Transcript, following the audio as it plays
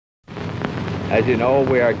As you know,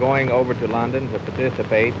 we are going over to London to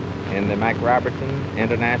participate in the McRobertson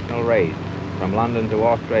International Race from London to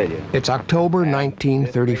Australia. It's October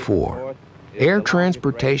 1934. Air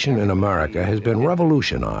transportation in America has been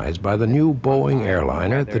revolutionized by the new Boeing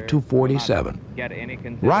airliner, the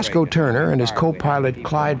 247. Roscoe Turner and his co-pilot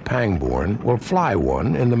Clyde Pangborn will fly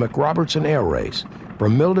one in the McRobertson Air Race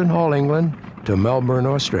from Mildenhall, England to Melbourne,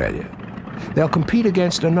 Australia. They'll compete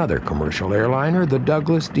against another commercial airliner, the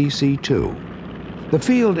Douglas DC-2. The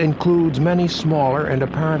field includes many smaller and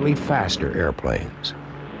apparently faster airplanes.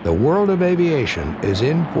 The world of aviation is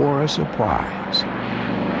in for a surprise.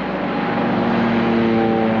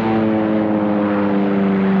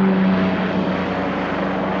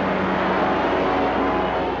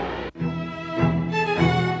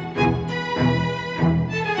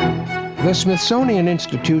 The Smithsonian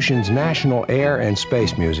Institution's National Air and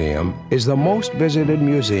Space Museum is the most visited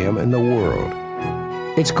museum in the world.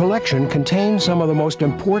 Its collection contains some of the most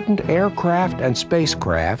important aircraft and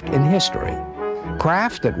spacecraft in history.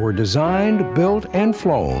 Craft that were designed, built, and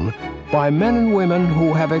flown by men and women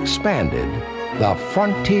who have expanded the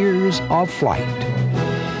frontiers of flight.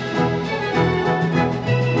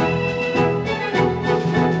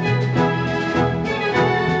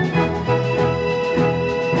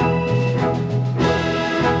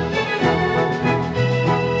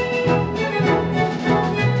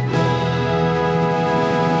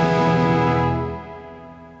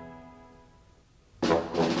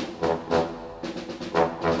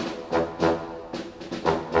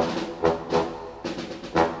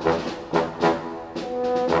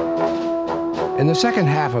 In the second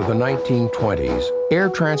half of the 1920s, air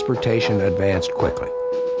transportation advanced quickly.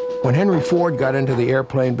 When Henry Ford got into the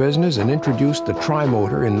airplane business and introduced the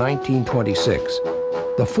trimotor in 1926,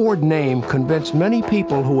 the Ford name convinced many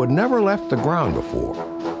people who had never left the ground before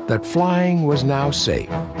that flying was now safe.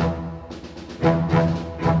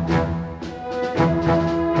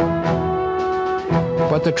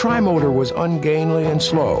 But the trimotor was ungainly and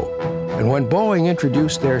slow. And when Boeing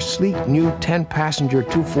introduced their sleek new 10-passenger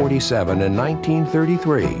 247 in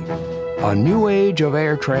 1933, a new age of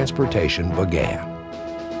air transportation began.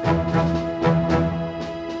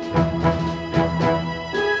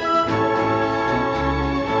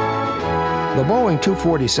 The Boeing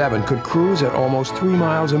 247 could cruise at almost 3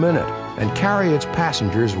 miles a minute and carry its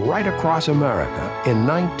passengers right across America in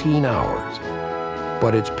 19 hours.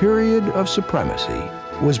 But its period of supremacy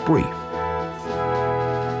was brief.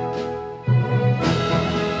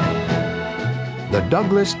 The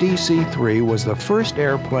Douglas DC-3 was the first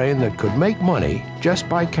airplane that could make money just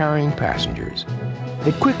by carrying passengers.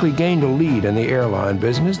 It quickly gained a lead in the airline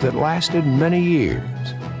business that lasted many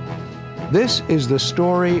years. This is the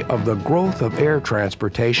story of the growth of air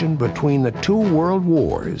transportation between the two world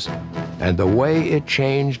wars and the way it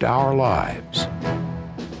changed our lives.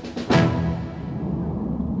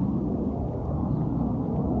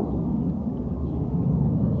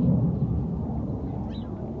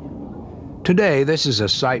 Today, this is a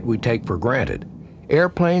sight we take for granted.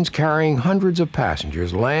 Airplanes carrying hundreds of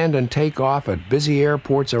passengers land and take off at busy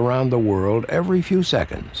airports around the world every few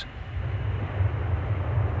seconds.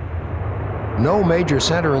 No major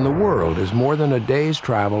center in the world is more than a day's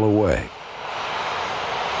travel away.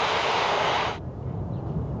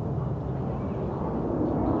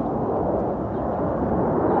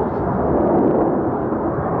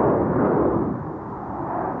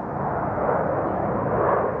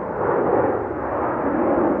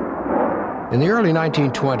 In the early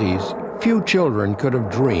 1920s, few children could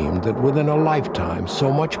have dreamed that within a lifetime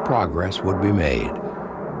so much progress would be made.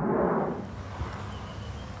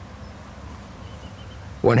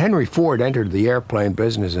 When Henry Ford entered the airplane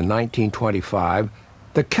business in 1925,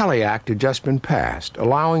 the Kelly Act had just been passed,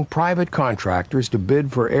 allowing private contractors to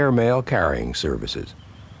bid for airmail carrying services.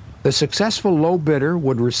 The successful low bidder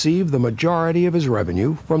would receive the majority of his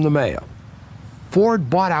revenue from the mail. Ford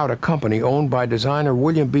bought out a company owned by designer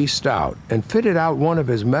William B. Stout and fitted out one of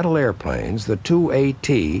his metal airplanes, the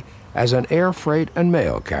 2AT, as an air freight and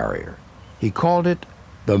mail carrier. He called it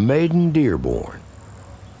the Maiden Dearborn.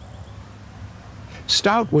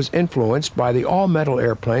 Stout was influenced by the all-metal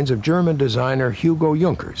airplanes of German designer Hugo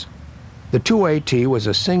Junkers. The 2AT was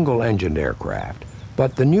a single-engined aircraft,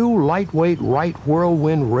 but the new lightweight Wright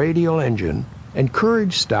Whirlwind radial engine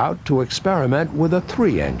encouraged Stout to experiment with a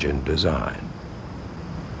 3-engine design.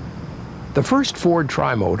 The first Ford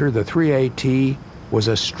trimotor, the 3AT, was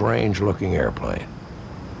a strange-looking airplane.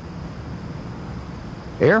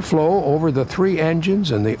 Airflow over the 3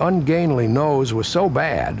 engines and the ungainly nose was so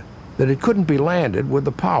bad that it couldn't be landed with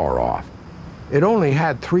the power off. It only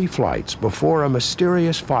had 3 flights before a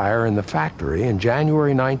mysterious fire in the factory in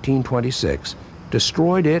January 1926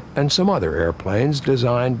 destroyed it and some other airplanes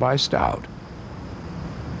designed by Stout.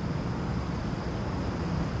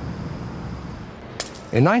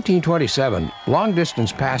 In 1927,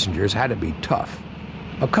 long-distance passengers had to be tough.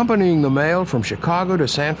 Accompanying the mail from Chicago to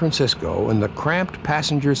San Francisco in the cramped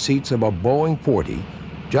passenger seats of a Boeing 40,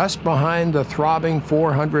 just behind the throbbing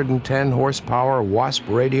 410-horsepower Wasp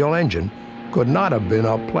radial engine, could not have been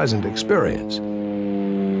a pleasant experience.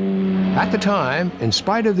 At the time, in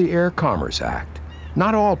spite of the Air Commerce Act,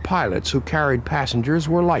 not all pilots who carried passengers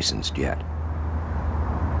were licensed yet.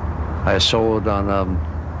 I sold on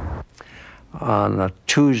a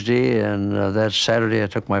Tuesday, and that Saturday I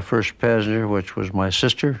took my first passenger, which was my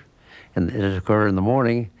sister, and it occurred in the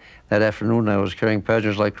morning. That afternoon I was carrying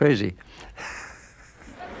passengers like crazy.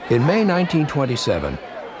 In May 1927,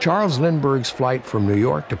 Charles Lindbergh's flight from New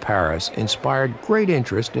York to Paris inspired great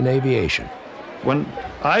interest in aviation. When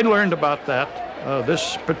I learned about that,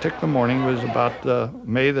 this particular morning was about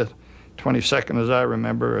May the 22nd, as I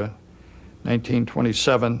remember,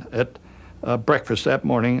 1927. At breakfast that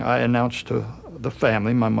morning, I announced to the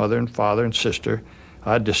family, my mother and father and sister,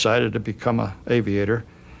 I decided to become an aviator.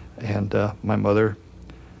 And my mother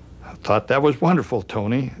thought, that was wonderful,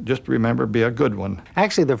 Tony. Just remember, be a good one.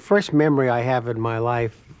 Actually, the first memory I have in my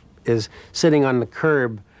life is sitting on the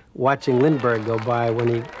curb watching Lindbergh go by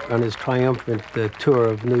on his triumphant tour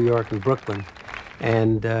of New York and Brooklyn.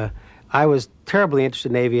 And I was terribly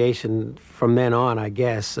interested in aviation from then on, I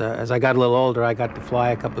guess. As I got a little older, I got to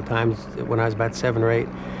fly a couple of times when I was about 7 or 8.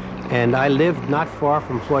 And I lived not far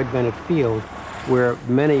from Floyd Bennett Field, where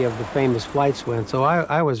many of the famous flights went. So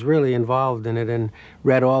I was really involved in it and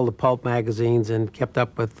read all the pulp magazines and kept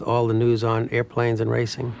up with all the news on airplanes and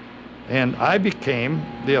racing. And I became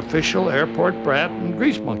the official airport brat and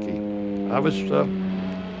grease monkey. I was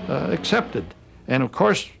accepted. And of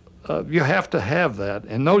course, you have to have that.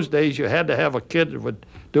 In those days, you had to have a kid that would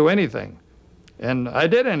do anything. And I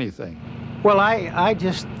did anything. Well, I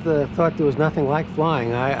just thought there was nothing like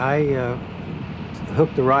flying. I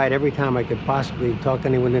hooked a ride every time I could possibly talk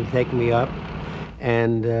anyone into taking me up.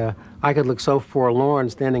 And I could look so forlorn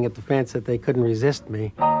standing at the fence that they couldn't resist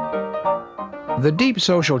me. The deep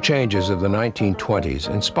social changes of the 1920s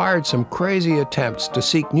inspired some crazy attempts to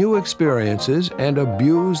seek new experiences and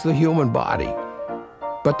abuse the human body.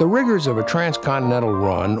 But the rigors of a transcontinental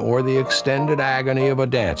run or the extended agony of a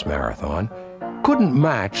dance marathon couldn't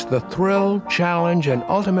match the thrill, challenge, and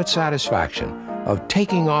ultimate satisfaction of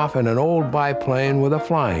taking off in an old biplane with a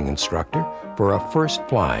flying instructor for a first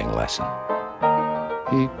flying lesson.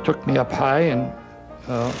 He took me up high and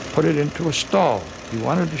put it into a stall. He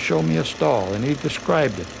wanted to show me a stall, and he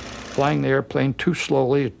described it. Flying the airplane too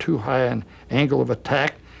slowly at too high an angle of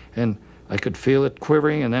attack, and I could feel it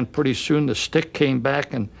quivering, and then pretty soon the stick came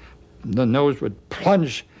back and the nose would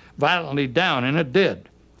plunge violently down, and it did.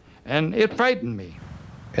 And it frightened me.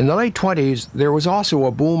 In the late 20s, there was also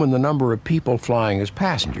a boom in the number of people flying as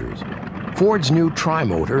passengers. Ford's new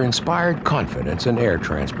Trimotor inspired confidence in air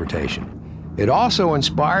transportation. It also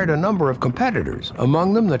inspired a number of competitors,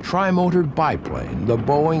 among them the tri-motored biplane, the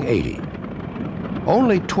Boeing 80.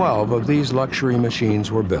 Only 12 of these luxury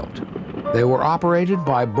machines were built. They were operated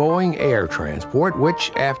by Boeing Air Transport,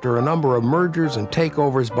 which, after a number of mergers and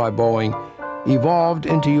takeovers by Boeing, evolved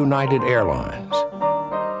into United Airlines.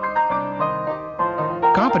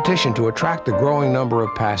 Competition to attract the growing number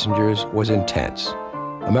of passengers was intense.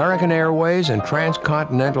 American Airways and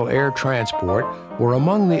Transcontinental Air Transport were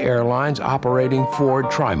among the airlines operating Ford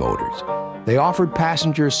Trimotors. They offered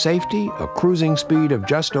passengers safety, a cruising speed of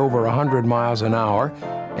just over 100 miles an hour,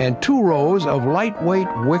 and 2 rows of lightweight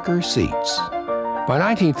wicker seats. By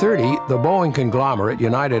 1930, the Boeing conglomerate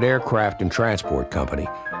United Aircraft and Transport Company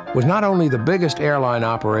was not only the biggest airline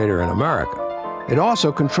operator in America, it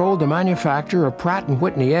also controlled the manufacture of Pratt &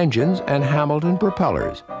 Whitney engines and Hamilton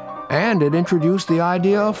propellers, and it introduced the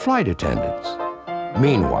idea of flight attendants.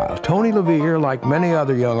 Meanwhile, Tony LeVere, like many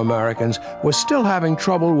other young Americans, was still having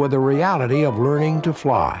trouble with the reality of learning to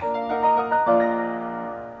fly.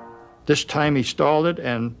 This time he stalled it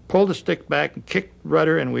and pulled the stick back and kicked the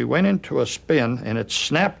rudder, and we went into a spin, and it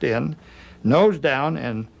snapped in, nose down,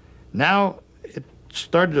 and now it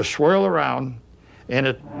started to swirl around, and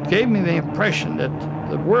it gave me the impression that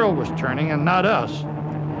the world was turning and not us.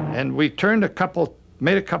 And we turned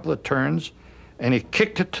made a couple of turns, and he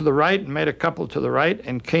kicked it to the right and made a couple to the right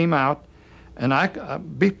and came out. And I'll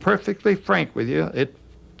be perfectly frank with you, it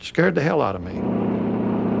scared the hell out of me.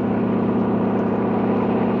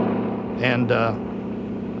 And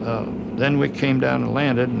then we came down and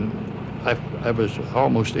landed, and I was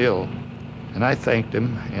almost ill. And I thanked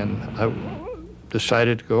him, and I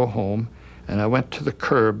decided to go home. And I went to the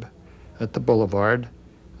curb at the boulevard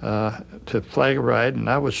to flag a ride, and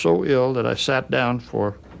I was so ill that I sat down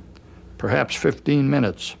for perhaps 15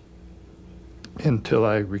 minutes until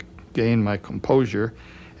I regained my composure.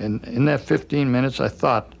 And in that 15 minutes, I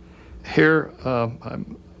thought, here, I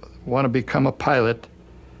want to become a pilot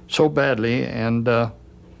so badly, and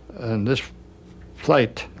this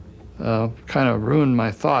flight kind of ruined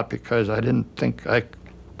my thought because I didn't think I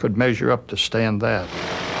could measure up to stand that.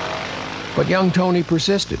 But young Tony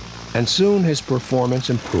persisted, and soon his performance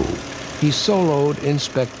improved. He soloed in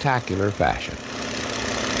spectacular fashion.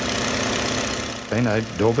 And I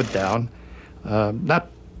dove it down, not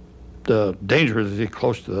dangerously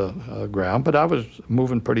close to the ground, but I was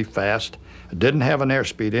moving pretty fast. I didn't have an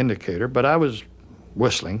airspeed indicator, but I was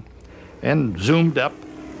whistling, and zoomed up.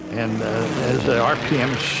 And as the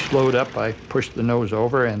RPM slowed up, I pushed the nose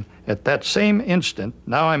over, and at that same instant,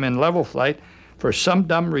 now I'm in level flight, for some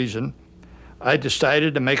dumb reason, I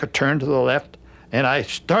decided to make a turn to the left, and I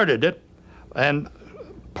started it and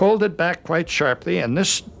pulled it back quite sharply, and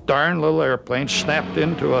this darn little airplane snapped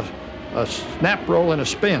into a snap roll and a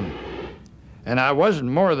spin. And I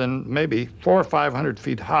wasn't more than maybe 400 or 500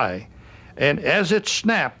 feet high. And as it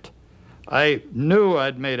snapped, I knew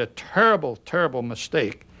I'd made a terrible, terrible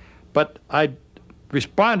mistake, but I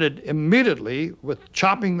responded immediately with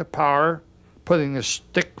chopping the power, putting the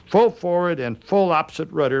stick full forward and full opposite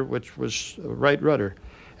rudder, which was right rudder.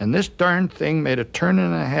 And this darn thing made a turn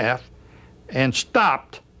and a half and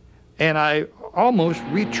stopped, and I almost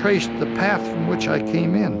retraced the path from which I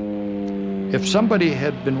came in. If somebody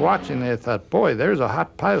had been watching, they thought, boy, there's a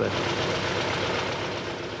hot pilot.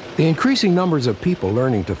 The increasing numbers of people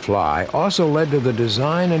learning to fly also led to the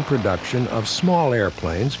design and production of small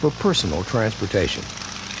airplanes for personal transportation,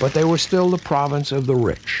 but they were still the province of the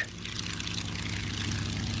rich.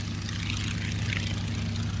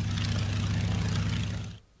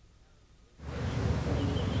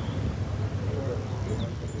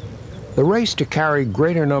 The race to carry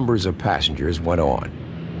greater numbers of passengers went on.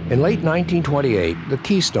 In late 1928, the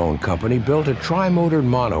Keystone Company built a tri-motored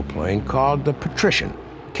monoplane called the Patrician,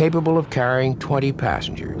 capable of carrying 20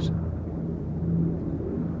 passengers.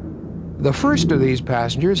 The first of these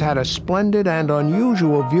passengers had a splendid and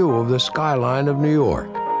unusual view of the skyline of New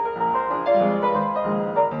York.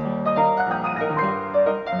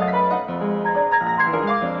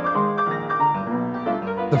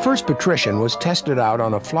 The first Patrician was tested out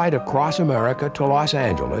on a flight across America to Los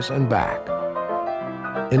Angeles and back.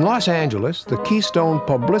 In Los Angeles, the Keystone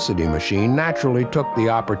publicity machine naturally took the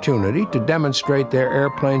opportunity to demonstrate their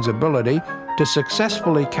airplane's ability to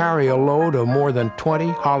successfully carry a load of more than 20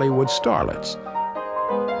 Hollywood starlets.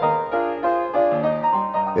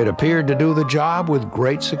 It appeared to do the job with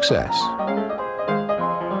great success.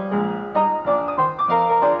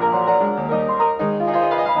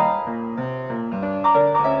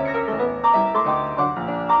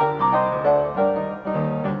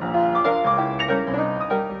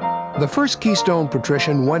 The first Keystone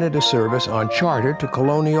Patrician went into service on charter to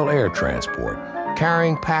Colonial Air Transport,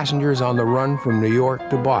 carrying passengers on the run from New York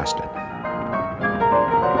to Boston.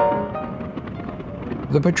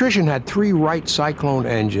 The Patrician had 3 Wright Cyclone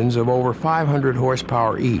engines of over 500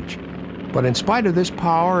 horsepower each, but in spite of this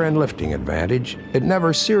power and lifting advantage, it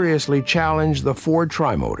never seriously challenged the Ford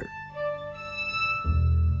Trimotor.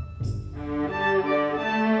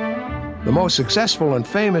 The most successful and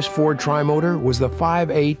famous Ford Trimotor was the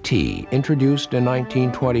 5AT, introduced in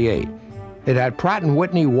 1928. It had Pratt &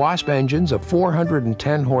 Whitney Wasp engines of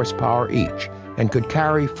 410 horsepower each and could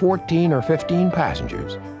carry 14 or 15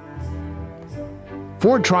 passengers.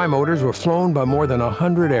 Ford Trimotors were flown by more than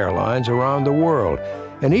 100 airlines around the world,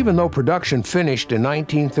 and even though production finished in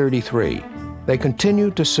 1933, they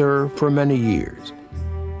continued to serve for many years.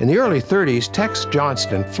 In the early 30s, Tex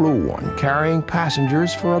Johnston flew one, carrying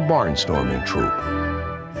passengers for a barnstorming troop.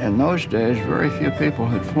 In those days, very few people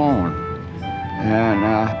had flown, and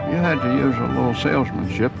you had to use a little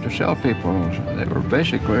salesmanship to sell people. They were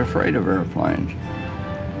basically afraid of airplanes.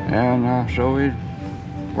 And so we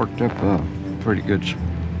worked up pretty good,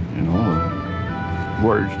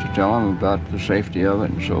 words to tell them about the safety of it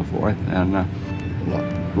and so forth. And a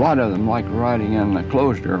lot of them liked riding in the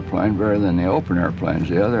closed airplane better than the open airplanes.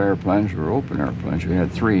 The other airplanes were open airplanes. We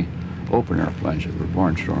had 3 open airplanes that were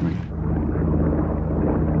barnstorming.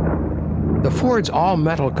 The Ford's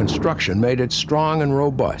all-metal construction made it strong and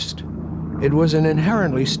robust. It was an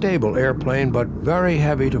inherently stable airplane, but very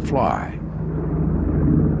heavy to fly.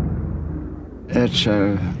 It's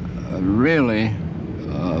a really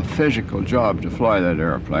physical job to fly that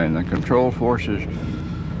airplane. The control forces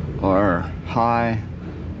are high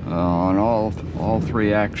on all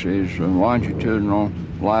three axes, longitudinal,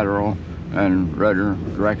 lateral, and rudder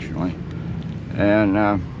directionally. And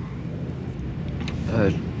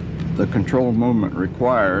the control movement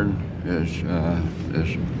required is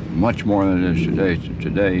much more than it is today.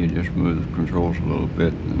 Today you just move the controls a little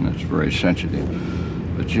bit and it's very sensitive.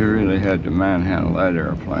 But you really had to manhandle that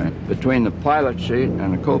airplane. Between the pilot seat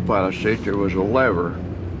and the co-pilot seat there was a lever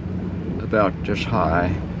about this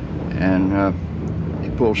high, and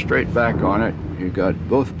you pull straight back on it, you got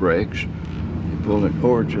both brakes. You pull it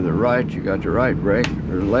over to the right, you got the right brake,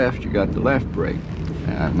 or left, you got the left brake.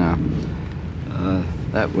 And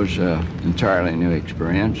that was an entirely new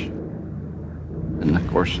experience. And of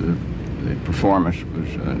course the performance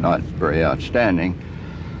was not very outstanding,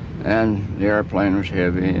 and the airplane was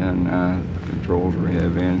heavy, and the controls were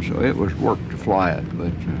heavy, and so it was work to fly it,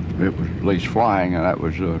 but it was at least flying, and that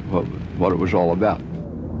was what it was all about.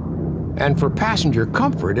 And for passenger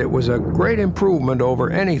comfort, it was a great improvement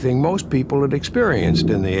over anything most people had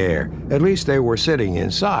experienced in the air. At least they were sitting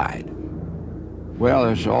inside. Well,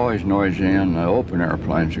 it's always noisy in the open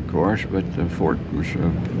airplanes, of course, but the Ford was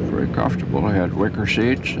very comfortable. It had wicker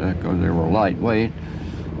seats because they were lightweight,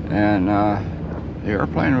 and the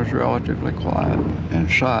airplane was relatively quiet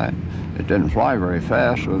inside. It didn't fly very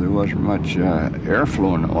fast, so there wasn't much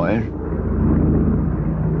airflow noise.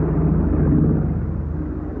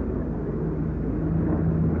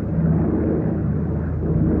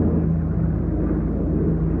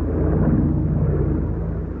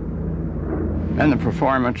 And the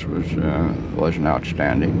performance wasn't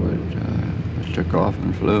outstanding, but it took off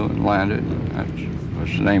and flew and landed, and that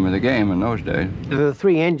was the name of the game in those days. The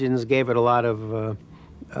three engines gave it a lot of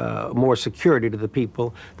more security to the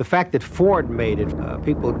people. The fact that Ford made it,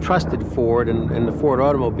 people trusted Ford and the Ford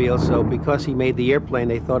automobile, so because he made the airplane,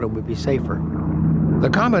 they thought it would be safer. The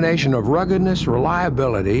combination of ruggedness,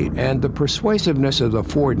 reliability, and the persuasiveness of the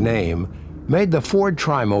Ford name made the Ford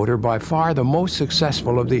Trimotor by far the most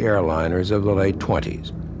successful of the airliners of the late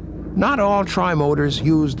 20s. Not all Trimotors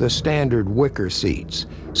used the standard wicker seats.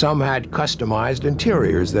 Some had customized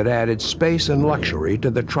interiors that added space and luxury to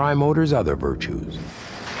the Trimotor's other virtues.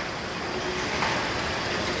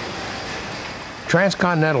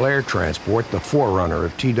 Transcontinental Air Transport, the forerunner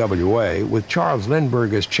of TWA, with Charles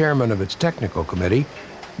Lindbergh as chairman of its technical committee,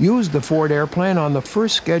 used the Ford airplane on the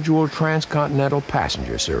first scheduled transcontinental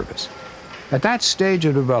passenger service. At that stage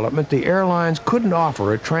of development, the airlines couldn't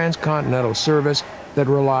offer a transcontinental service that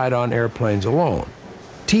relied on airplanes alone.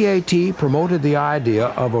 TAT promoted the idea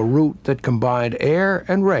of a route that combined air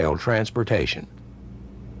and rail transportation.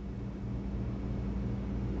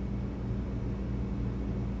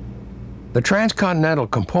 The transcontinental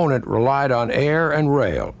component relied on air and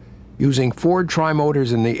rail, using Ford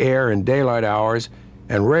Trimotors in the air in daylight hours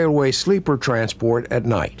and railway sleeper transport at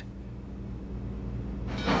night.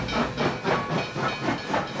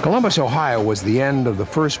 Columbus, Ohio was the end of the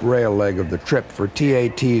first rail leg of the trip for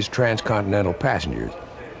TAT's transcontinental passengers.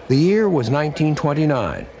 The year was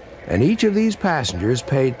 1929, and each of these passengers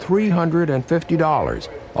paid $350,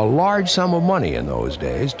 a large sum of money in those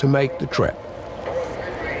days, to make the trip.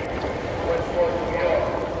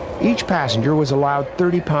 Each passenger was allowed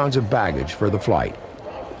 30 pounds of baggage for the flight.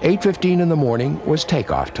 8:15 in the morning was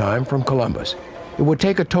takeoff time from Columbus. It would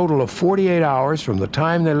take a total of 48 hours from the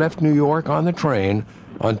time they left New York on the train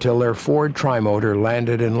until their Ford Trimotor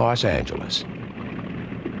landed in Los Angeles.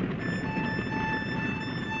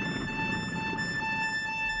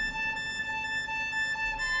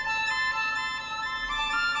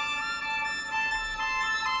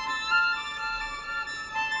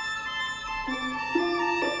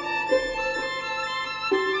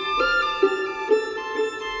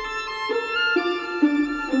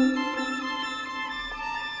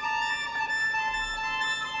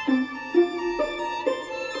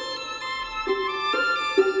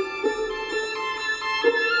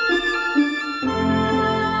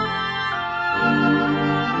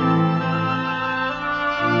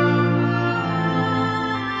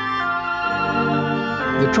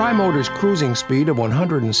 The Trimotor's cruising speed of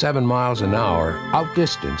 107 miles an hour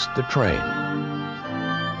outdistanced the train.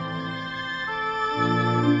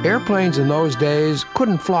 Airplanes in those days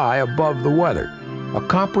couldn't fly above the weather. A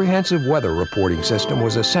comprehensive weather reporting system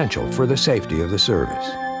was essential for the safety of the service.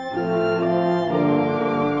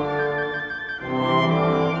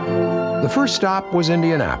 The first stop was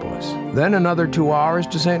Indianapolis, then another 2 hours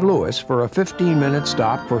to St. Louis for a 15-minute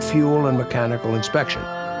stop for fuel and mechanical inspection.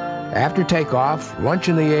 After takeoff, lunch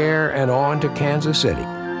in the air and on to Kansas City.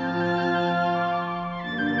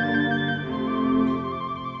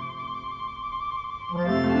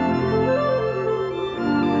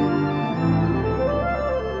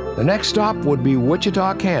 The next stop would be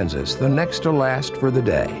Wichita, Kansas, the next to last for the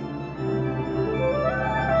day.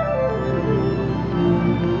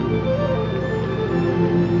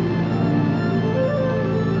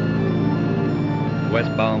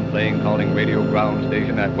 Westbound plane calling radio ground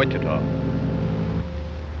station at Wichita.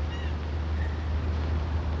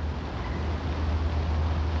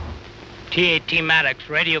 TAT Maddox,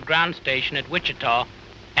 radio ground station at Wichita,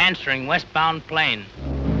 answering westbound plane.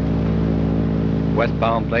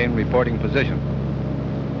 Westbound plane reporting position.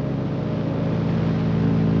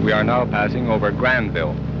 We are now passing over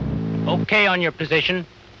Granville. Okay on your position.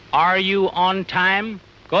 Are you on time?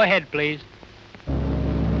 Go ahead, please.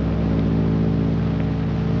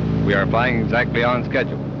 We are flying exactly on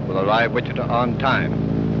schedule. We'll arrive Wichita on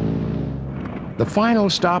time. The final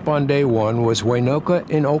stop on day one was Waynoka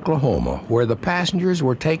in Oklahoma, where the passengers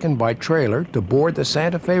were taken by trailer to board the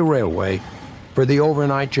Santa Fe Railway for the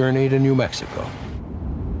overnight journey to New Mexico.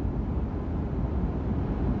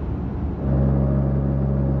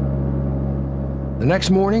 The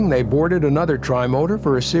next morning, they boarded another trimotor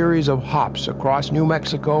for a series of hops across New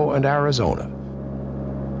Mexico and Arizona.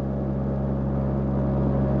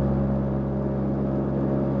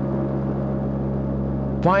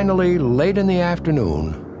 Finally, late in the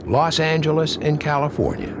afternoon, Los Angeles in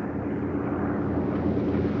California.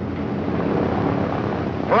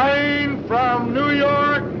 Plane from New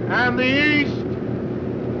York and the east,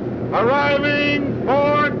 arriving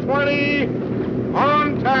 4:20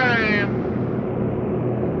 on time.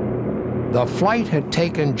 The flight had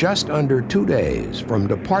taken just under 2 days from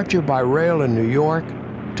departure by rail in New York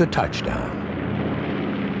to touchdown.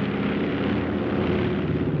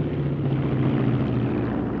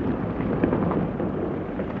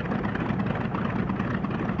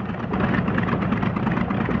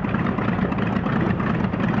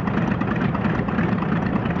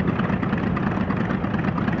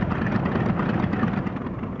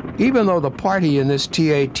 Even though the party in this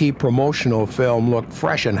TAT promotional film looked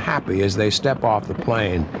fresh and happy as they step off the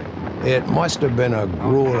plane, it must have been a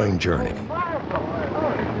grueling journey.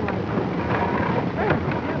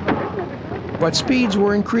 But speeds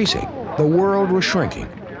were increasing, the world was shrinking,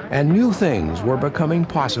 and new things were becoming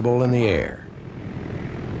possible in the air.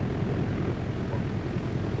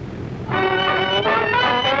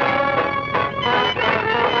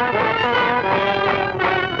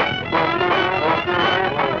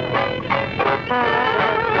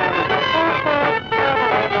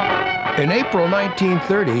 In April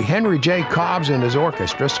 1930, Henry J. Cobbs and his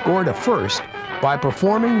orchestra scored a first by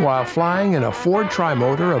performing while flying in a Ford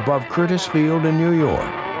trimotor above Curtis Field in New York.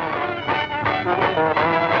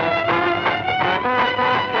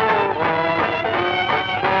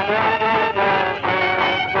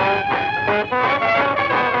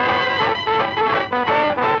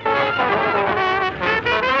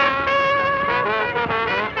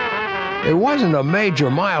 It wasn't a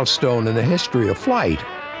major milestone in the history of flight,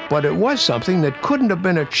 but it was something that couldn't have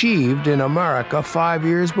been achieved in America 5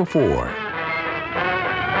 years before.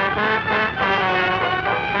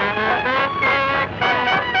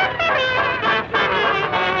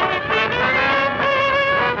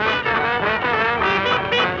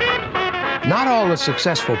 Not all the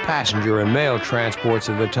successful passenger and mail transports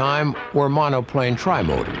of the time were monoplane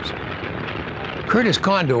trimotors. Curtiss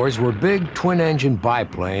Condors were big twin-engine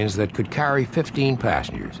biplanes that could carry 15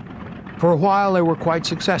 passengers. For a while, they were quite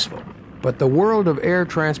successful, but the world of air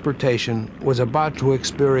transportation was about to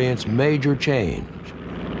experience major change.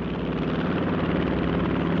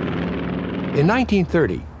 In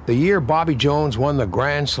 1930, the year Bobby Jones won the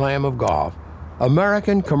Grand Slam of golf,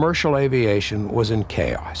 American commercial aviation was in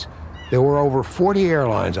chaos. There were over 40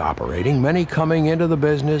 airlines operating, many coming into the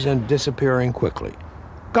business and disappearing quickly.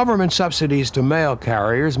 Government subsidies to mail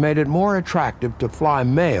carriers made it more attractive to fly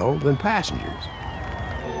mail than passengers.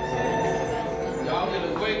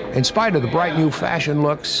 In spite of the bright new fashion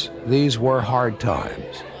looks, these were hard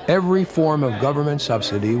times. Every form of government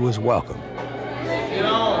subsidy was welcome.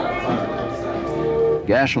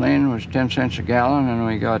 Gasoline was 10 cents a gallon, and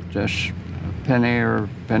we got this penny or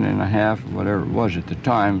penny and a half, whatever it was at the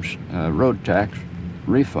time, road tax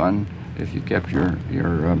refund if you kept your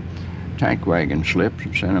tank wagon slips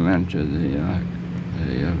and sent them into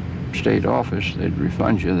the state office. They'd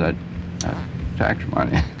refund you that tax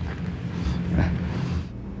money.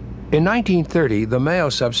 In 1930, the mail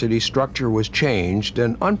subsidy structure was changed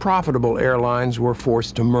and unprofitable airlines were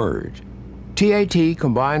forced to merge. TAT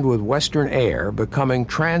combined with Western Air, becoming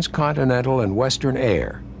Transcontinental and Western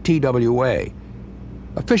Air, TWA.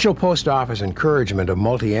 Official post office encouragement of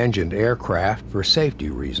multi-engined aircraft for safety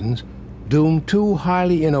reasons doomed two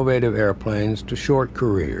highly innovative airplanes to short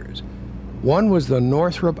careers. One was the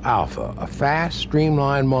Northrop Alpha, a fast,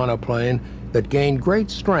 streamlined monoplane that gained great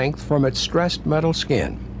strength from its stressed metal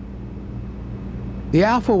skin. The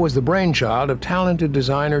Alpha was the brainchild of talented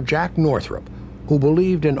designer Jack Northrop, who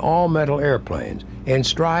believed in all-metal airplanes and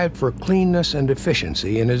strived for cleanness and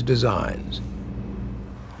efficiency in his designs.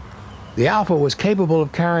 The Alpha was capable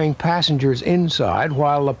of carrying passengers inside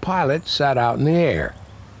while the pilot sat out in the air.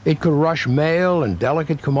 It could rush mail and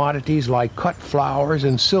delicate commodities like cut flowers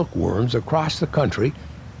and silkworms across the country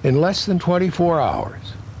in less than 24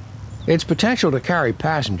 hours. Its potential to carry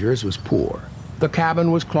passengers was poor. The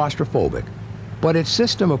cabin was claustrophobic, but its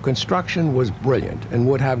system of construction was brilliant and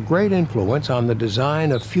would have great influence on the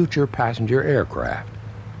design of future passenger aircraft.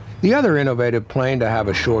 The other innovative plane to have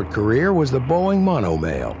a short career was the Boeing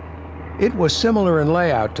Monomail. It was similar in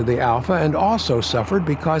layout to the Alpha and also suffered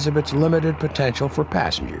because of its limited potential for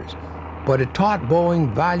passengers, but it taught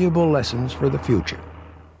Boeing valuable lessons for the future.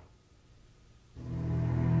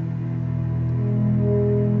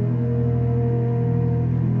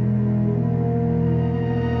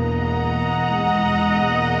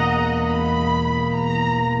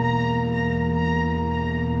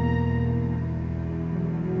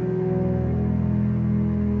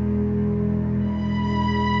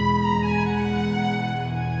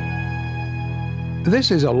 This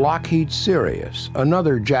is a Lockheed Sirius,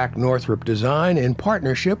 another Jack Northrop design in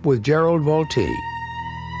partnership with Gerald Vultee.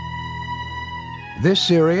 This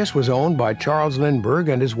Sirius was owned by Charles Lindbergh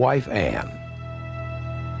and his wife Anne.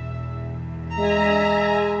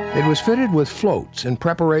 It was fitted with floats in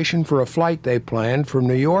preparation for a flight they planned from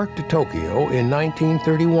New York to Tokyo in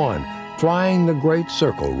 1931, flying the Great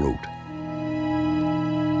Circle route.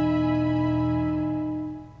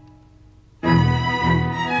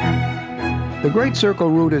 The Great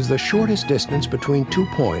Circle route is the shortest distance between 2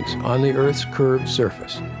 points on the Earth's curved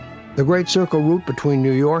surface. The Great Circle route between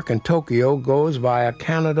New York and Tokyo goes via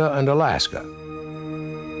Canada and Alaska.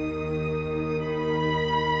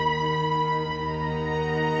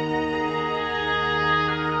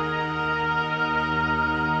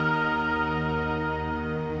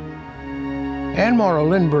 Anne Morrow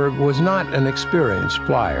Lindbergh was not an experienced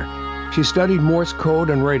flyer. She studied Morse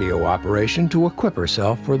code and radio operation to equip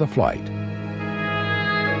herself for the flight.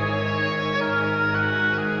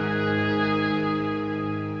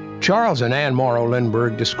 Charles and Anne Morrow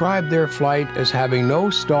Lindbergh described their flight as having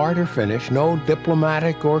no start or finish, no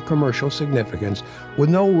diplomatic or commercial significance, with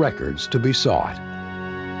no records to be sought.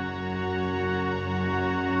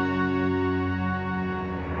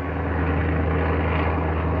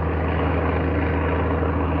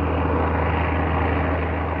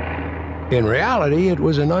 In reality, it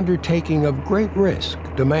was an undertaking of great risk,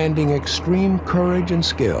 demanding extreme courage and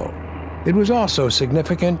skill. It was also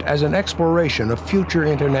significant as an exploration of future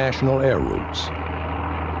international air routes.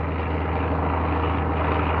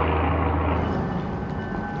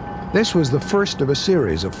 This was the first of a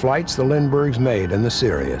series of flights the Lindberghs made in the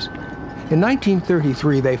Sirius. In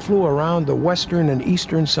 1933, they flew around the western and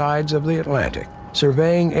eastern sides of the Atlantic,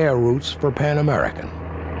 surveying air routes for Pan American.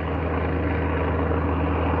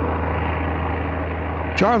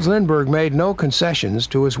 Charles Lindbergh made no concessions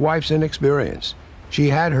to his wife's inexperience. She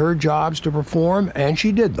had her jobs to perform, and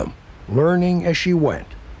she did them, learning as she went,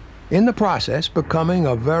 in the process becoming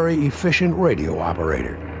a very efficient radio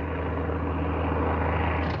operator.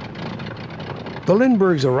 The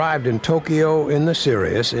Lindberghs arrived in Tokyo in the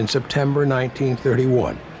Sirius in September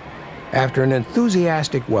 1931. After an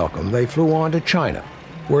enthusiastic welcome, they flew on to China,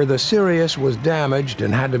 where the Sirius was damaged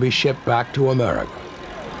and had to be shipped back to America.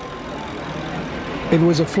 It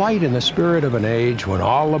was a flight in the spirit of an age when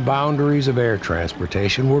all the boundaries of air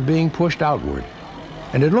transportation were being pushed outward,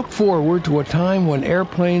 and it looked forward to a time when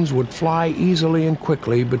airplanes would fly easily and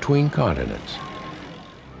quickly between continents.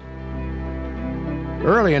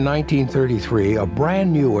 Early in 1933, a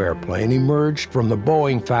brand new airplane emerged from the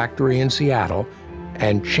Boeing factory in Seattle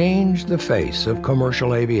and changed the face of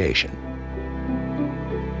commercial aviation.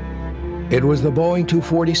 It was the Boeing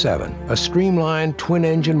 247, a streamlined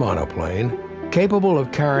twin-engine monoplane capable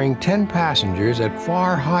of carrying 10 passengers at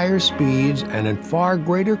far higher speeds and in far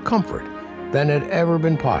greater comfort than had ever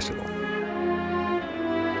been possible.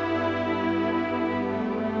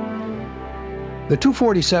 The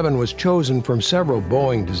 247 was chosen from several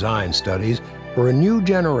Boeing design studies for a new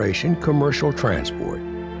generation commercial transport.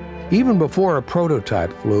 Even before a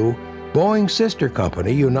prototype flew, Boeing's sister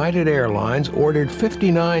company, United Airlines, ordered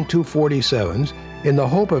 59 247s in the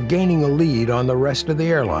hope of gaining a lead on the rest of the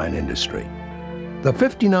airline industry. The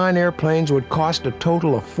 59 airplanes would cost a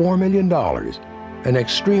total of $4 million, an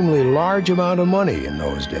extremely large amount of money in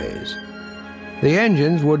those days. The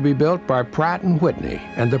engines would be built by Pratt & Whitney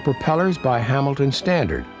and the propellers by Hamilton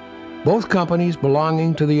Standard, both companies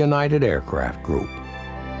belonging to the United Aircraft Group.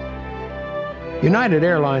 United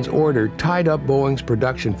Airlines order tied up Boeing's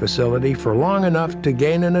production facility for long enough to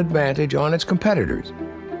gain an advantage on its competitors.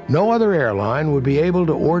 No other airline would be able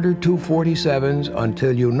to order 247s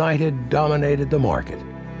until United dominated the market.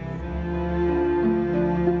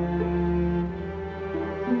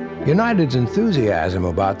 United's enthusiasm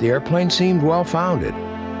about the airplane seemed well-founded.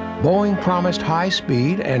 Boeing promised high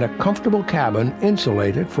speed and a comfortable cabin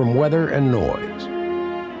insulated from weather and noise.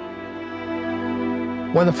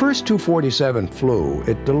 When the first 247 flew,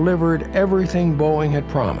 it delivered everything Boeing had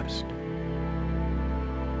promised.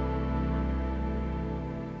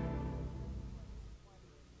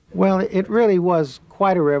 Well, it really was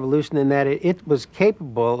quite a revolution in that it was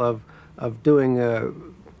capable of doing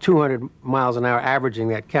 200 miles an hour, averaging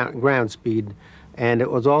that ground speed, and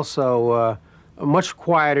it was also much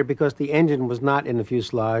quieter because the engine was not in the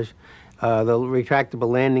fuselage. The retractable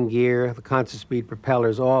landing gear, the constant speed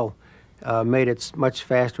propellers, all made it much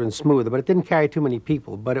faster and smoother. But it didn't carry too many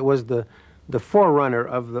people. But it was the forerunner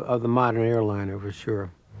of the modern airliner for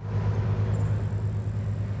sure.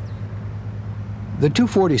 The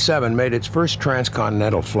 247 made its first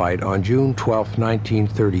transcontinental flight on June 12,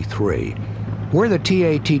 1933. Where the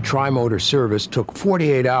TAT tri-motor service took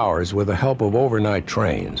 48 hours with the help of overnight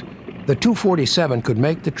trains, the 247 could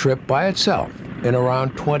make the trip by itself in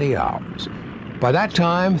around 20 hours. By that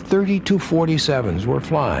time, 30 247s were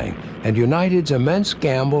flying, and United's immense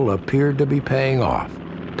gamble appeared to be paying off.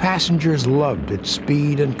 Passengers loved its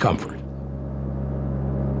speed and comfort.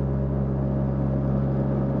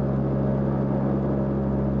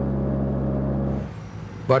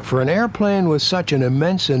 But for an airplane with such an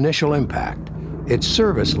immense initial impact, its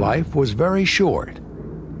service life was very short.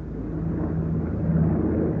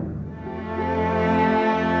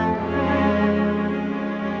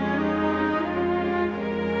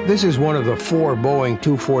 This is one of the 4 Boeing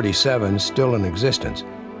 247s still in existence.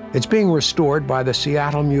 It's being restored by the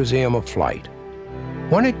Seattle Museum of Flight.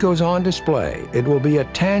 When it goes on display, it will be a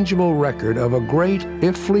tangible record of a great,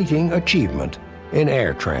 if fleeting, achievement in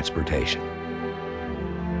air transportation.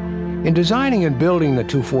 In designing and building the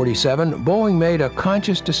 247, Boeing made a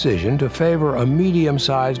conscious decision to favor a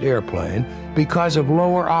medium-sized airplane because of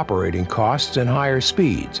lower operating costs and higher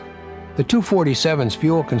speeds. The 247's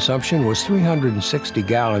fuel consumption was 360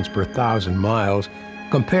 gallons per 1,000 miles,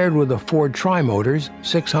 compared with the Ford Trimotor's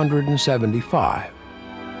 675.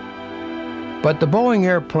 But the Boeing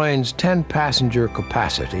airplane's 10-passenger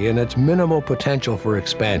capacity and its minimal potential for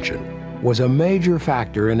expansion was a major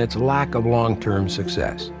factor in its lack of long-term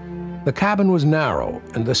success. The cabin was narrow,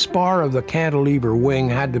 and the spar of the cantilever wing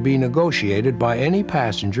had to be negotiated by any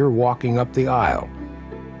passenger walking up the aisle.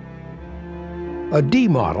 A D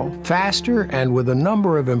model, faster and with a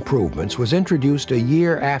number of improvements, was introduced a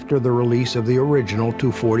year after the release of the original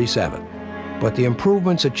 247. But the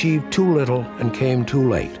improvements achieved too little and came too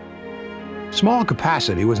late. Small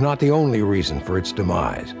capacity was not the only reason for its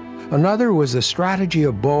demise. Another was the strategy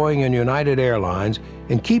of Boeing and United Airlines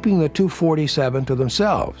in keeping the 247 to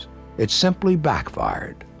themselves. It simply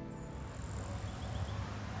backfired.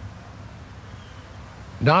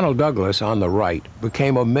 Donald Douglas, on the right,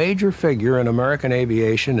 became a major figure in American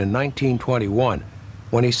aviation in 1921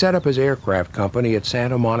 when he set up his aircraft company at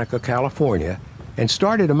Santa Monica, California, and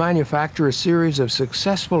started to manufacture a series of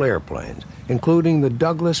successful airplanes, including the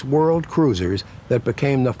Douglas World Cruisers that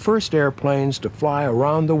became the first airplanes to fly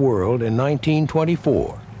around the world in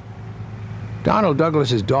 1924. Donald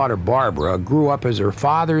Douglas's daughter Barbara grew up as her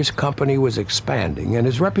father's company was expanding and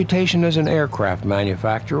his reputation as an aircraft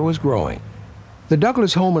manufacturer was growing. The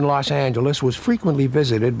Douglas home in Los Angeles was frequently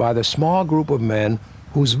visited by the small group of men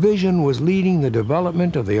whose vision was leading the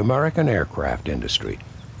development of the American aircraft industry.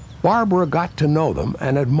 Barbara got to know them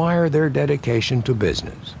and admire their dedication to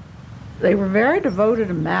business. They were very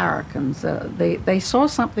devoted Americans. They saw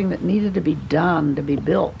something that needed to be done, to be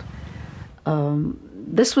built.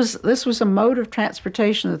 This was a mode of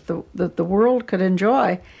transportation that the world could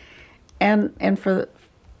enjoy, and for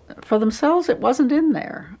themselves it wasn't in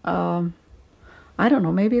there. I don't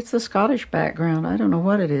know, maybe it's the Scottish background, I don't know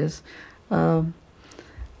what it is,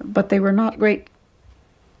 but they were not great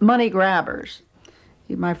money grabbers.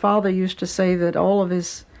 My father used to say that all of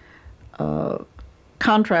his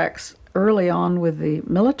contracts early on with the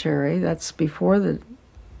military, that's before the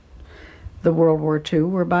World War II,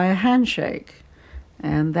 were by a handshake.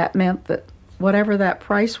 And that meant that whatever that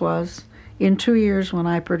price was, in 2 years when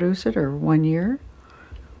I produce it, or 1 year,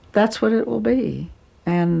 that's what it will be.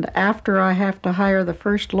 And after I have to hire the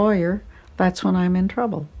first lawyer, that's when I'm in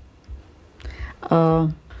trouble.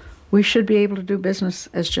 we should be able to do business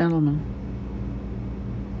as gentlemen.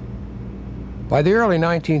 By the early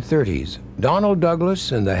 1930s, Donald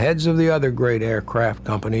Douglas and the heads of the other great aircraft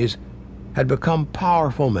companies had become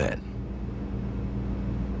powerful men.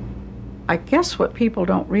 I guess what people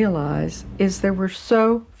don't realize is there were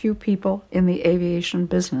so few people in the aviation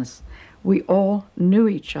business. We all knew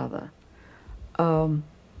each other.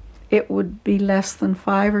 It would be less than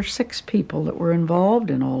 5 or 6 people that were involved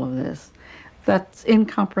in all of this. That's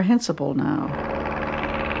incomprehensible now.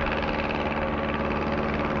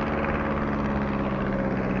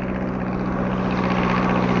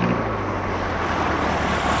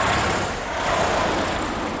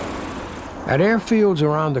 At airfields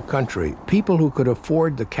around the country, people who could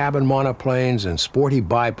afford the cabin monoplanes and sporty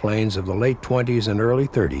biplanes of the late 20s and early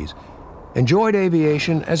 30s enjoyed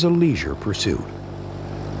aviation as a leisure pursuit.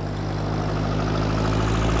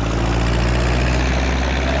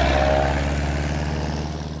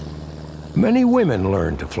 Many women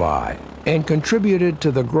learned to fly and contributed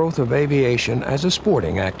to the growth of aviation as a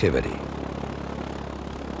sporting activity.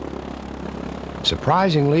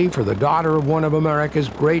 Surprisingly, for the daughter of one of America's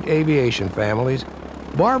great aviation families,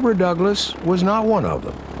 Barbara Douglas was not one of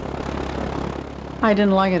them. I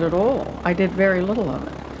didn't like it at all. I did very little of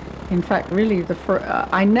it. In fact, really,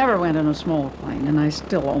 I never went in a small plane, and I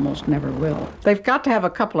still almost never will. They've got to have a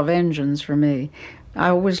couple of engines for me. I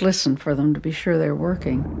always listen for them to be sure they're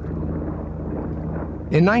working.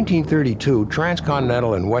 In 1932,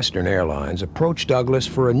 Transcontinental and Western Airlines approached Douglas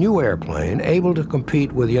for a new airplane able to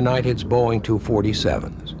compete with United's Boeing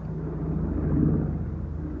 247s.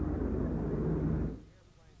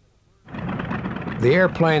 The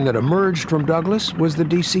airplane that emerged from Douglas was the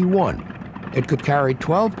DC-1. It could carry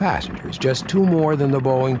 12 passengers, just 2 more than the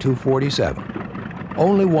Boeing 247.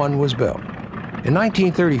 Only one was built. In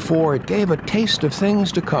 1934, it gave a taste of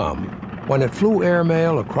things to come when it flew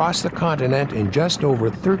airmail across the continent in just over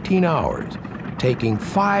 13 hours, taking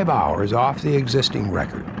 5 hours off the existing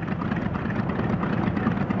record.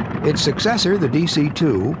 Its successor, the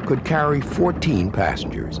DC-2, could carry 14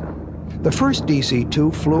 passengers. The first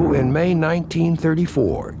DC-2 flew in May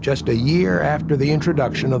 1934, just a year after the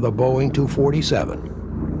introduction of the Boeing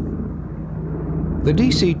 247. The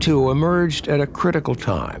DC-2 emerged at a critical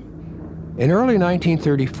time. In early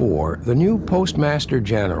 1934, the new Postmaster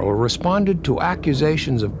General responded to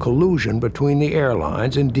accusations of collusion between the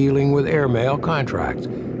airlines in dealing with airmail contracts.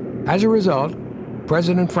 As a result,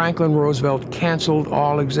 President Franklin Roosevelt canceled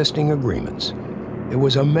all existing agreements. It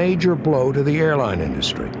was a major blow to the airline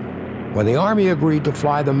industry. When the Army agreed to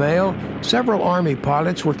fly the mail, several Army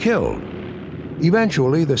pilots were killed.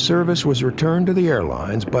 Eventually, the service was returned to the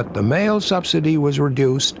airlines, but the mail subsidy was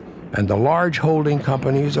reduced and the large holding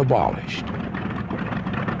companies abolished.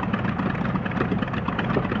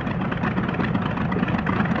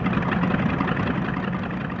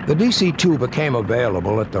 The DC-2 became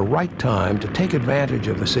available at the right time to take advantage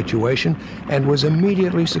of the situation and was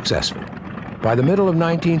immediately successful. By the middle of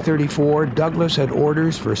 1934, Douglas had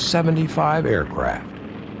orders for 75 aircraft.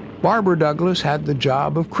 Barbara Douglas had the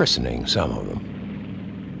job of christening some of them.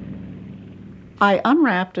 I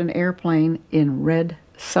unwrapped an airplane in red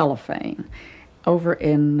cellophane over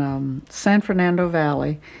in San Fernando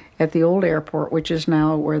Valley at the old airport, which is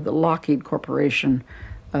now where the Lockheed Corporation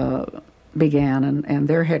began and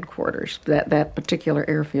their headquarters, that particular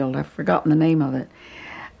airfield. I've forgotten the name of it.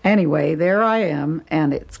 Anyway, there I am,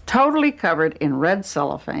 and it's totally covered in red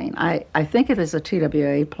cellophane. I think it is a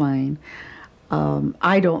TWA plane.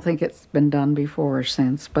 I don't think it's been done before or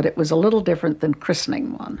since, but it was a little different than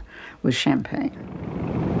christening one with champagne.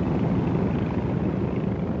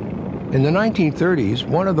 In the 1930s,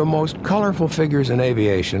 one of the most colorful figures in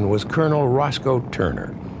aviation was Colonel Roscoe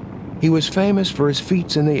Turner. He was famous for his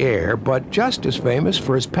feats in the air, but just as famous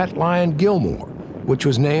for his pet lion Gilmore, which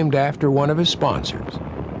was named after one of his sponsors.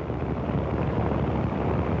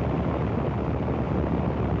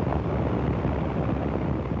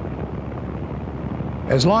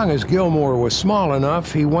 As long as Gilmore was small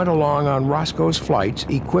enough, he went along on Roscoe's flights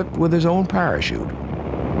equipped with his own parachute.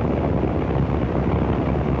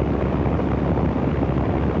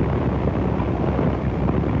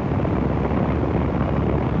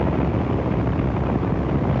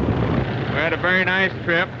 A very nice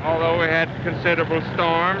trip, although we had considerable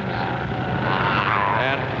storms.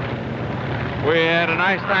 And we had a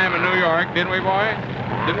nice time in New York, didn't we, boy?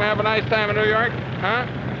 Didn't we have a nice time in New York? Huh?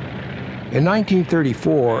 In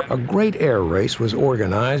 1934, a great air race was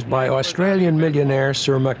organized by Australian millionaire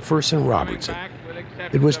Sir Macpherson Robertson.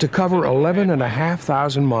 It was to cover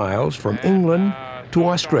 11,500 miles from England to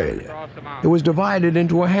Australia. It was divided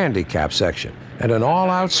into a handicap section and an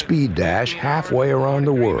all-out speed dash halfway around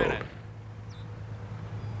the world.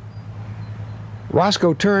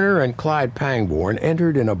 Roscoe Turner and Clyde Pangborn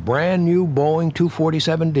entered in a brand new Boeing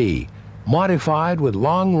 247D, modified with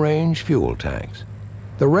long-range fuel tanks.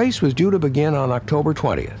 The race was due to begin on October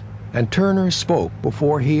 20th, and Turner spoke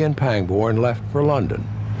before he and Pangborn left for London.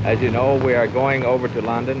 As you know, we are going over to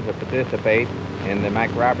London to participate in the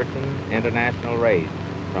Mac Robertson International Race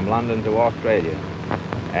from London to Australia.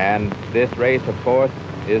 And this race, of course,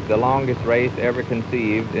 is the longest race ever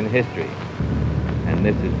conceived in history. And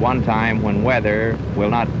this is one time when weather will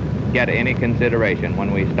not get any consideration.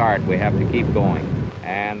 When we start, we have to keep going.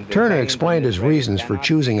 And Turner explained his reasons for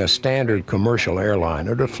choosing a standard commercial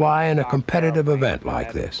airliner to fly in a competitive event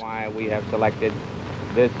like this. That's why we have selected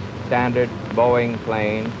this standard Boeing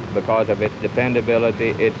plane, because of its dependability,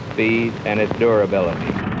 its speed, and its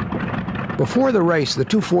durability. Before the race, the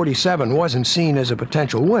 247 wasn't seen as a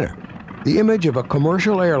potential winner. The image of a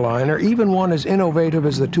commercial airliner, even one as innovative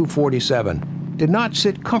as the 247, did not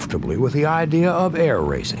sit comfortably with the idea of air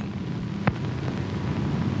racing.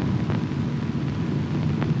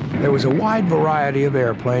 There was a wide variety of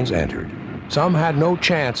airplanes entered. Some had no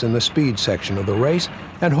chance in the speed section of the race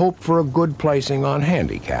and hoped for a good placing on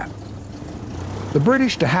handicap. The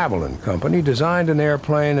British de Havilland Company designed an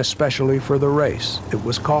airplane especially for the race. It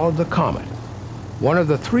was called the Comet. One of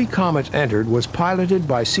the 3 Comets entered was piloted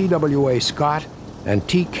by C.W.A. Scott and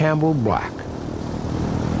T. Campbell Black.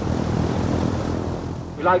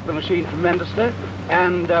 We like the machine tremendously,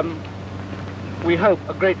 and we hope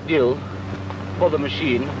a great deal for the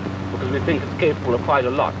machine, because we think it's capable of quite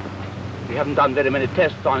a lot. We haven't done very many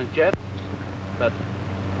tests on it yet, but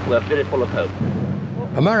we're very full of hope.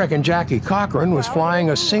 American Jackie Cochran was flying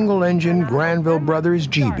a single-engine Granville Brothers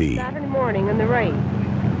GB. Saturday morning in the race.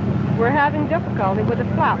 We're having difficulty with the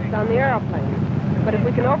flaps on the airplane, but if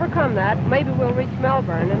we can overcome that, maybe we'll reach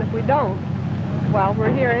Melbourne, and if we don't, well,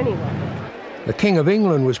 we're here anyway. The King of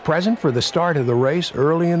England was present for the start of the race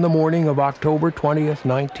early in the morning of October 20th,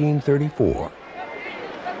 1934.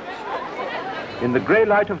 In the grey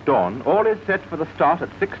light of dawn, all is set for the start at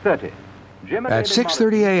 6:30. At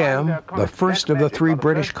 6:30 a.m., the first of the 3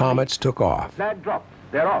 British Comets took off. Flag drops.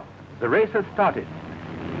 They're off. The race has started.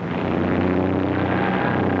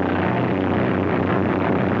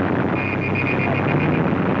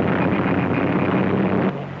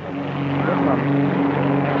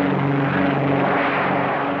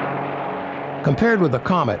 Compared with the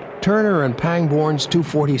Comet, Turner and Pangborn's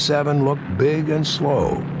 247 looked big and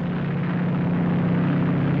slow.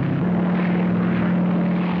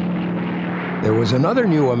 There was another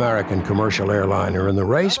new American commercial airliner in the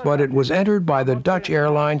race, but it was entered by the Dutch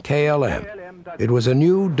airline KLM. It was a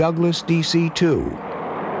new Douglas DC-2.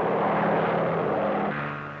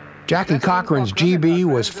 Jackie Cochran's GB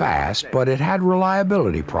was fast, but it had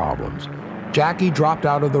reliability problems. Jackie dropped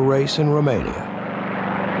out of the race in Romania.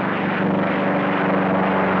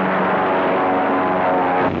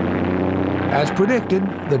 As predicted,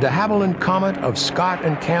 the de Havilland Comet of Scott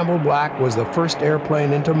and Campbell Black was the first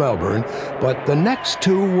airplane into Melbourne, but the next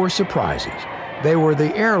 2 were surprises. They were the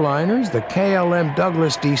airliners, the KLM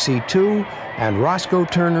Douglas DC-2 and Roscoe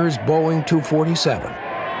Turner's Boeing 247.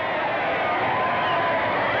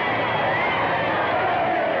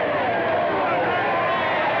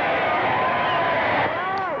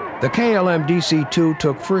 The KLM DC-2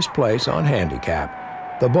 took first place on handicap.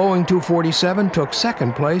 The Boeing 247 took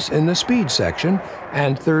second place in the speed section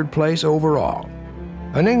and third place overall.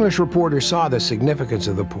 An English reporter saw the significance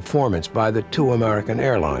of the performance by the 2 American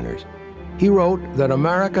airliners. He wrote that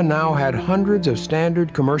America now had hundreds of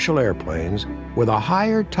standard commercial airplanes with a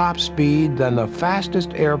higher top speed than the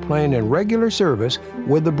fastest airplane in regular service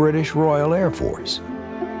with the British Royal Air Force.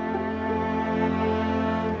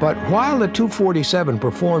 But while the 247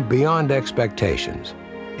 performed beyond expectations,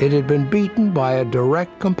 it had been beaten by a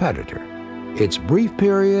direct competitor. Its brief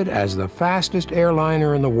period as the fastest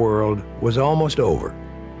airliner in the world was almost over.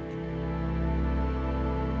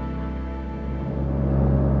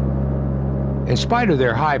 In spite of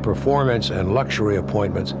their high performance and luxury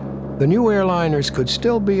appointments, the new airliners could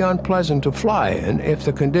still be unpleasant to fly in if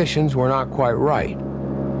the conditions were not quite right.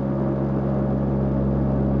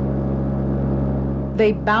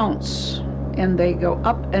 They bounce and they go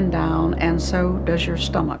up and down, and so does your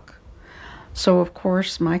stomach. So, of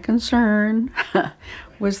course, my concern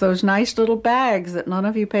was those nice little bags that none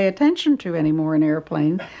of you pay attention to anymore in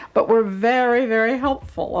airplanes, but were very, very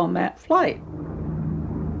helpful on that flight.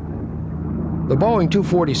 The Boeing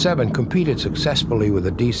 247 competed successfully with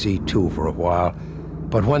the DC-2 for a while,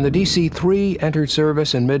 But when the DC-3 entered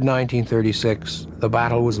service in mid-1936, the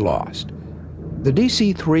battle was lost. The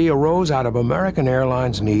DC-3 arose out of American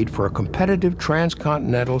Airlines' need for a competitive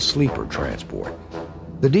transcontinental sleeper transport.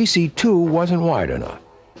 The DC-2 wasn't wide enough,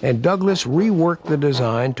 and Douglas reworked the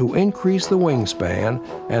design to increase the wingspan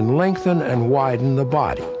and lengthen and widen the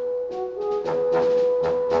body.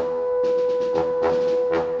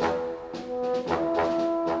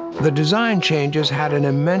 The design changes had an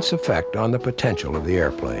immense effect on the potential of the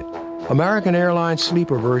airplane. American Airlines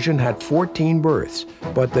sleeper version had 14 berths,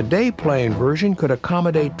 but the day plane version could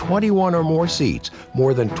accommodate 21 or more seats,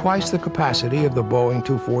 more than twice the capacity of the Boeing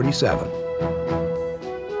 247.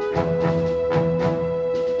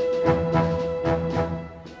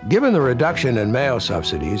 Given the reduction in mail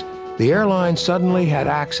subsidies, the airline suddenly had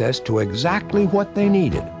access to exactly what they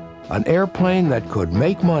needed, an airplane that could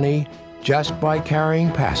make money just by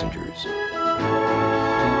carrying passengers.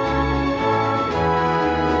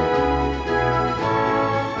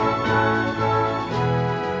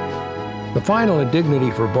 The final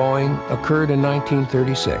indignity for Boeing occurred in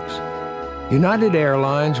 1936. United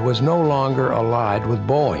Airlines was no longer allied with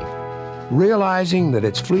Boeing. Realizing that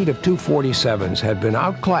its fleet of 247s had been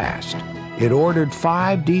outclassed, it ordered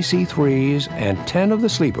 5 DC-3s and 10 of the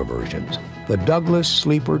sleeper versions, the Douglas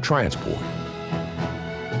Sleeper Transport.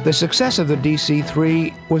 The success of the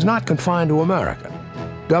DC-3 was not confined to America.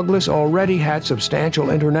 Douglas already had substantial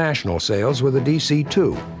international sales with the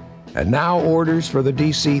DC-2, and now orders for the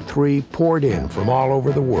DC-3 poured in from all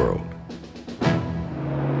over the world.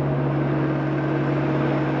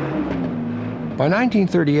 By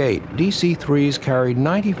 1938, DC-3s carried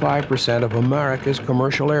 95% of America's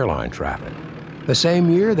commercial airline traffic. The same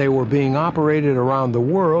year, they were being operated around the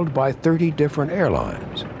world by 30 different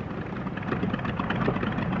airlines.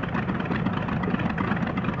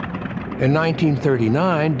 In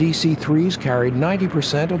 1939, DC-3s carried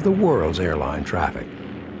 90% of the world's airline traffic.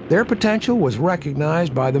 Their potential was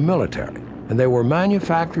recognized by the military, and they were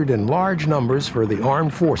manufactured in large numbers for the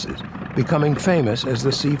armed forces, becoming famous as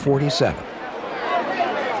the C-47.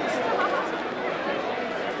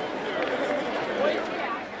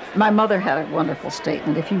 My mother had a wonderful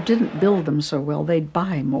statement: if you didn't build them so well, they'd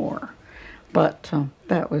buy more. But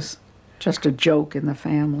that was just a joke in the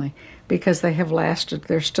family, because they have lasted.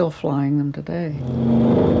 They're still flying them today.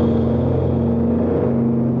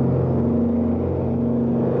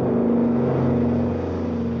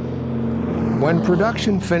 When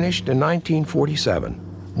production finished in 1947,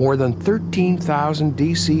 more than 13,000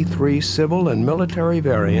 DC-3 civil and military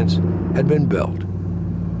variants had been built.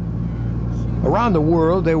 Around the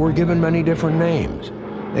world, they were given many different names.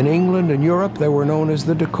 In England and Europe, they were known as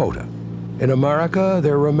the Dakota. In America,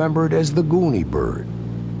 they're remembered as the Goonie Bird.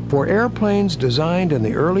 For airplanes designed in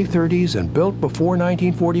the early 30s and built before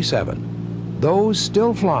 1947, those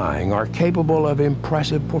still flying are capable of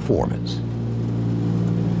impressive performance.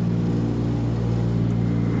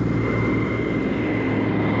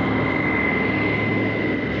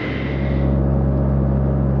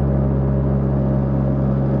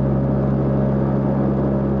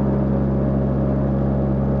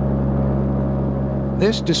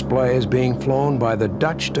 This display is being flown by the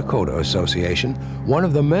Dutch Dakota Association, one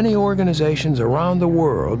of the many organizations around the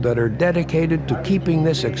world that are dedicated to keeping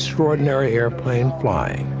this extraordinary airplane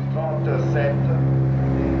flying.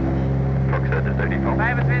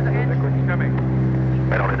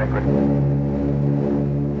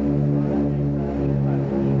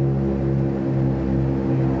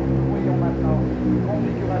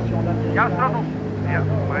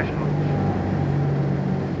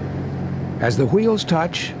 As the wheels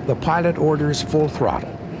touch, the pilot orders full throttle.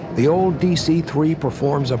 The old DC-3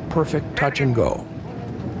 performs a perfect touch and go.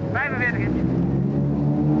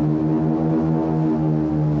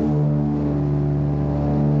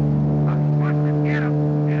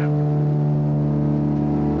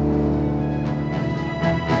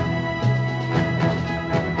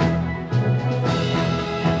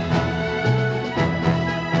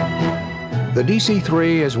 The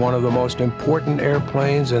DC-3 is one of the most important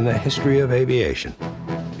airplanes in the history of aviation.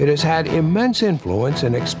 It has had immense influence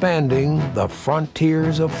in expanding the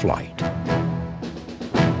frontiers of flight.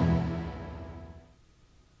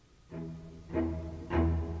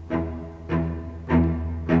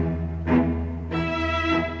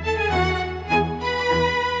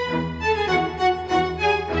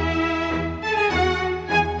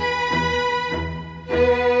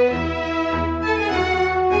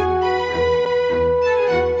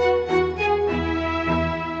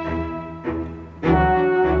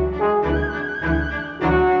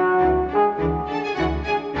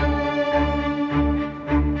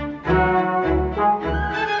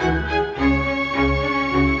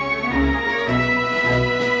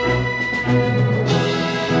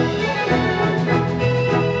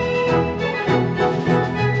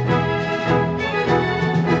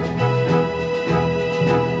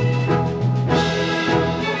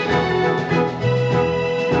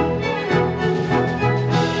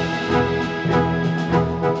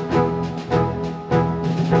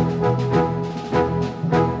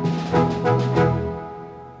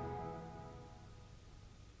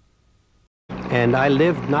 And I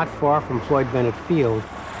lived not far from Floyd Bennett Field,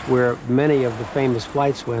 where many of the famous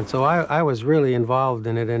flights went. So I was really involved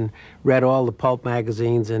in it and read all the pulp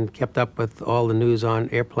magazines and kept up with all the news on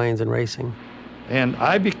airplanes and racing. And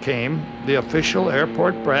I became the official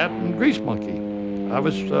airport brat and grease monkey. I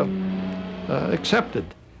was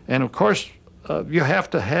accepted. And of course, you have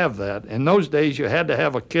to have that. In those days, you had to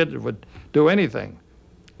have a kid that would do anything.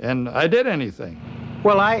 And I did anything.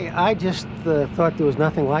 Well, I just thought there was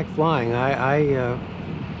nothing like flying. I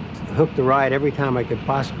hooked a ride every time I could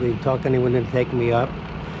possibly talk anyone into taking me up.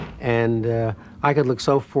 And I could look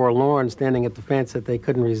so forlorn standing at the fence that they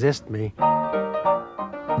couldn't resist me.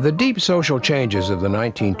 The deep social changes of the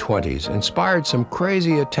 1920s inspired some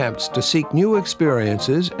crazy attempts to seek new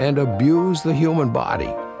experiences and abuse the human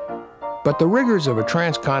body. But the rigors of a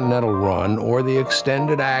transcontinental run or the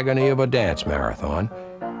extended agony of a dance marathon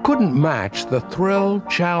couldn't match the thrill,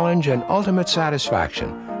 challenge, and ultimate satisfaction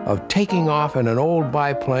of taking off in an old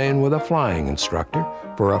biplane with a flying instructor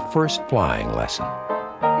for a first flying lesson.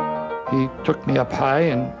 He took me up high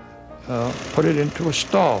and put it into a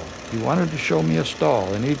stall. He wanted to show me a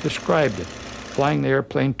stall, and he described it. Flying the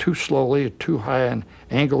airplane too slowly at too high an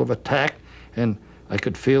angle of attack, and I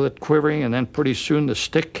could feel it quivering, and then pretty soon the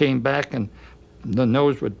stick came back and the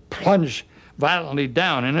nose would plunge violently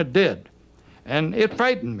down, and it did. And it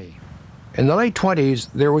frightened me. In the late 20s,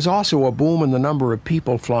 there was also a boom in the number of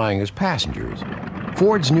people flying as passengers.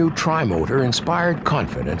 Ford's new Trimotor inspired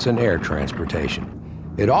confidence in air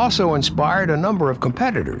transportation. It also inspired a number of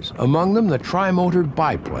competitors, among them the tri-motored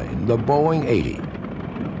biplane, the Boeing 80.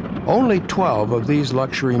 Only 12 of these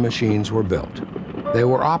luxury machines were built. They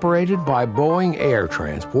were operated by Boeing Air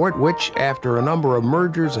Transport, which, after a number of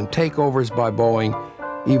mergers and takeovers by Boeing,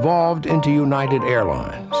 evolved into United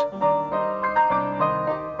Airlines.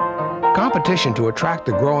 Competition to attract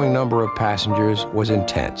the growing number of passengers was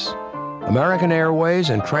intense. American Airways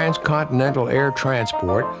and Transcontinental Air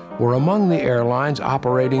Transport were among the airlines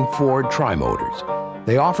operating Ford Trimotors.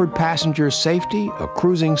 They offered passengers safety, a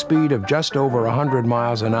cruising speed of just over 100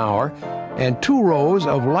 miles an hour, and 2 rows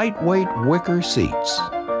of lightweight wicker seats.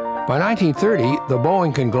 By 1930, the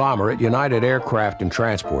Boeing conglomerate United Aircraft and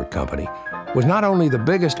Transport Company was not only the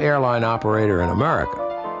biggest airline operator in America,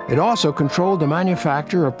 it also controlled the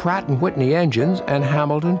manufacture of Pratt & Whitney engines and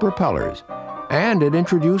Hamilton propellers, and it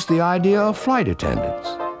introduced the idea of flight attendants.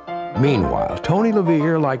 Meanwhile, Tony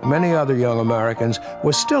LeVere, like many other young Americans,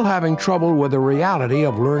 was still having trouble with the reality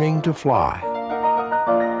of learning to fly.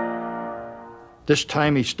 This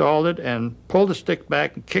time he stalled it and pulled the stick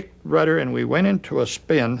back and kicked the rudder, and we went into a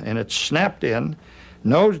spin, and it snapped in,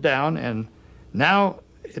 nose down, and now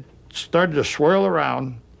it started to swirl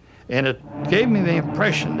around, and it gave me the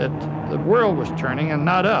impression that the world was turning and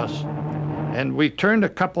not us. And we turned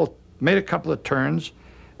made a couple of turns,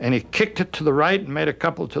 and he kicked it to the right and made a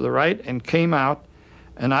couple to the right and came out.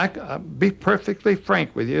 And I'll be perfectly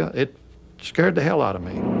frank with you, it scared the hell out of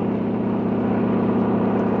me.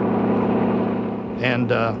 And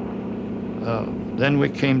then we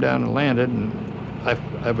came down and landed, and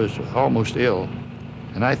I was almost ill.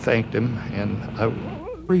 And I thanked him, and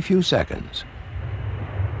every few seconds.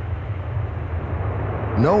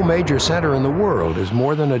 No major center in the world is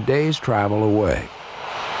more than a day's travel away.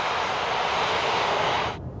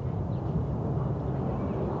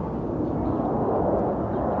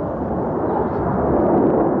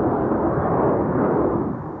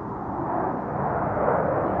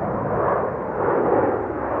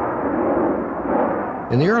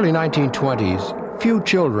 In the early 1920s, few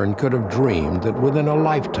children could have dreamed that within a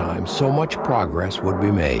lifetime so much progress would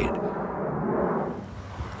be made.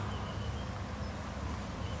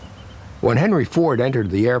 When Henry Ford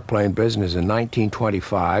entered the airplane business in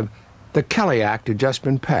 1925, the Kelly Act had just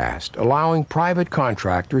been passed, allowing private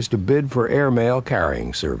contractors to bid for airmail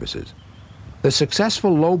carrying services. The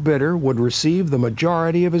successful low bidder would receive the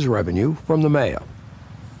majority of his revenue from the mail.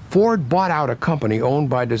 Ford bought out a company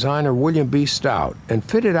owned by designer William B. Stout and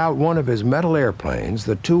fitted out one of his metal airplanes,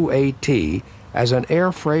 the 2AT, as an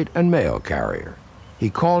air freight and mail carrier.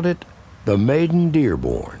 He called it the Maiden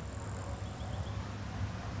Dearborn.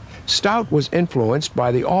 Stout was influenced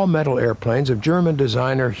by the all-metal airplanes of German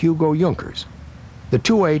designer Hugo Junkers. The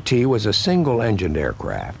 2AT was a single-engined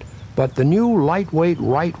aircraft, but the new lightweight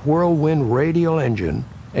Wright Whirlwind radial engine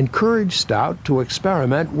encouraged Stout to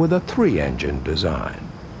experiment with a 3-engine design.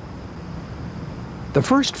 The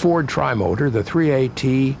first Ford Trimotor, the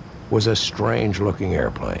 3AT, was a strange-looking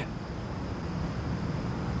airplane.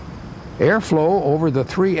 Airflow over the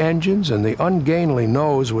 3 engines and the ungainly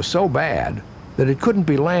nose was so bad that it couldn't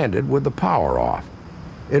be landed with the power off.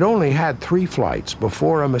 It only had 3 flights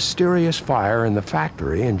before a mysterious fire in the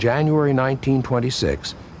factory in January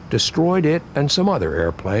 1926 destroyed it and some other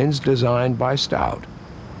airplanes designed by Stout.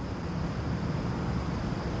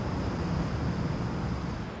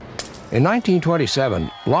 In 1927,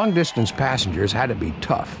 long-distance passengers had to be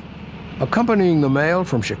tough. Accompanying the mail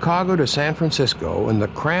from Chicago to San Francisco in the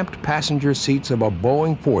cramped passenger seats of a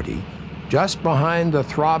Boeing 40, just behind the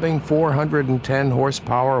throbbing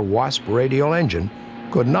 410-horsepower Wasp radial engine,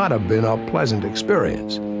 could not have been a pleasant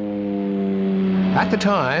experience. At the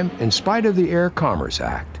time, in spite of the Air Commerce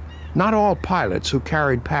Act, not all pilots who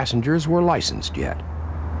carried passengers were licensed yet.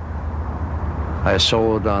 I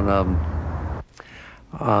sold on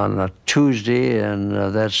a Tuesday, and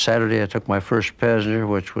that Saturday I took my first passenger,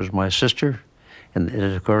 which was my sister, and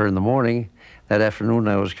it took her in the morning. That afternoon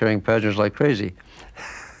I was carrying passengers like crazy.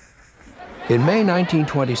 In May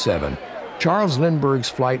 1927, Charles Lindbergh's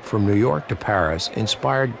flight from New York to Paris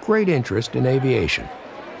inspired great interest in aviation.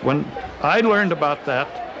 When I learned about that,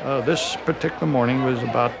 this particular morning was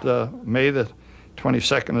about May the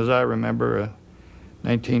 22nd, as I remember,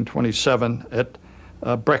 1927.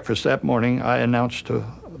 At breakfast that morning, I announced to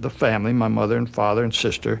the family, my mother and father and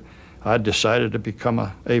sister, I decided to become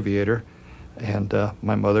an aviator. And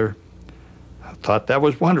my mother thought, "That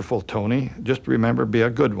was wonderful, Tony. Just remember, be a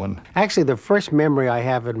good one." Actually, the first memory I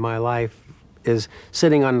have in my life is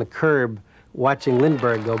sitting on the curb watching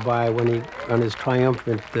Lindbergh go by when he on his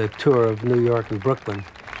triumphant tour of New York and Brooklyn.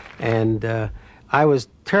 And I was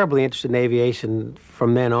terribly interested in aviation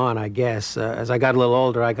from then on, I guess. As I got a little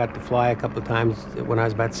older, I got to fly a couple of times when I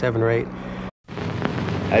was about 7 or 8.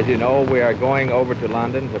 As you know, we are going over to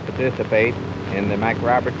London to participate in the Mac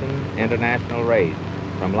Robertson International Race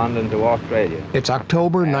from London to Australia. It's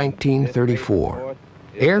October 1934.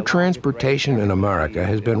 Air transportation in America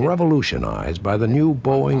has been revolutionized by the new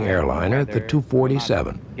Boeing airliner, the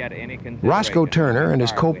 247. Roscoe Turner and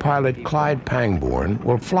his co-pilot Clyde Pangborn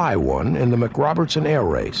will fly one in the McRobertson Air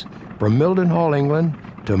Race from Mildenhall, England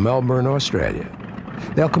to Melbourne, Australia.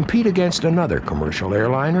 They'll compete against another commercial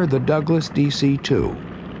airliner, the Douglas DC-2.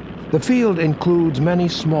 The field includes many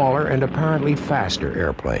smaller and apparently faster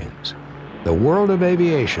airplanes. The world of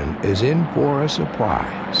aviation is in for a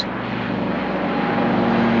surprise.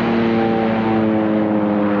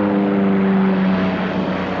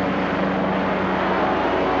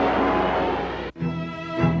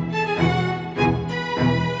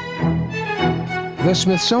 The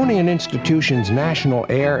Smithsonian Institution's National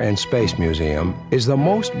Air and Space Museum is the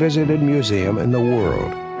most visited museum in the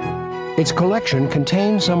world. Its collection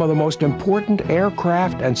contains some of the most important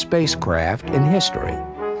aircraft and spacecraft in history.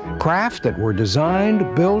 Craft that were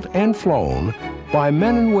designed, built, and flown by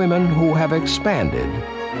men and women who have expanded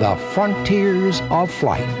the frontiers of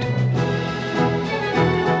flight.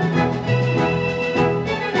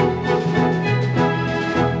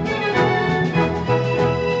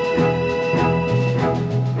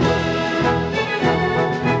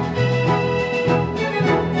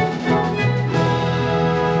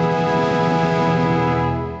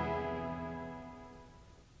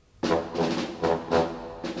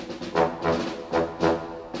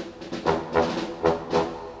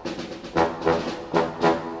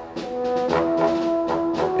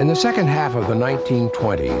 In the second half of the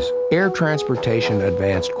 1920s, air transportation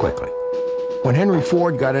advanced quickly. When Henry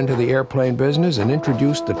Ford got into the airplane business and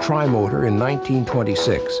introduced the trimotor in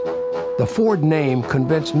 1926, the Ford name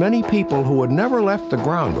convinced many people who had never left the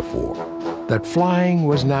ground before that flying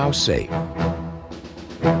was now safe.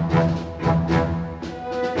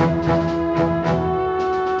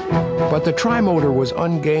 But the trimotor was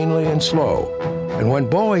ungainly and slow. And when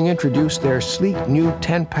Boeing introduced their sleek new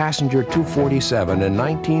 10-passenger 247 in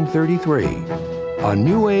 1933, a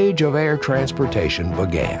new age of air transportation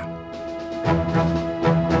began.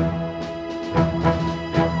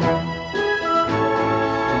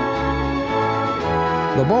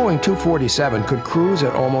 The Boeing 247 could cruise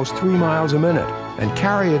at almost 3 miles a minute and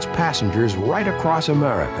carry its passengers right across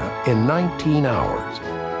America in 19 hours.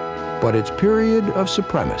 But its period of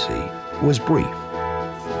supremacy was brief.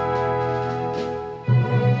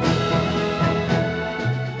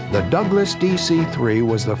 The Douglas DC-3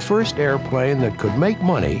 was the first airplane that could make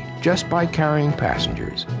money just by carrying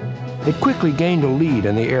passengers. It quickly gained a lead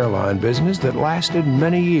in the airline business that lasted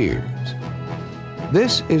many years.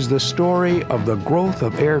 This is the story of the growth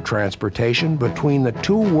of air transportation between the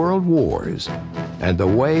 2 world wars and the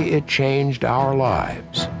way it changed our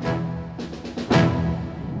lives.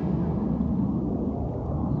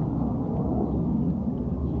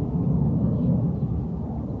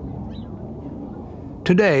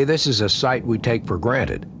 Today, this is a sight we take for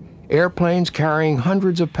granted. Airplanes carrying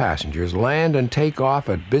hundreds of passengers land and take off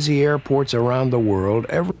at busy airports around the world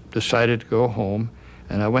every... Decided to go home,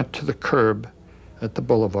 and I went to the curb at the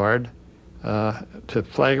boulevard to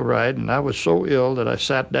flag a ride, and I was so ill that I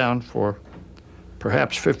sat down for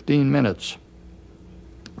perhaps 15 minutes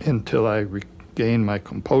until I regained my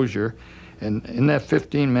composure. And in that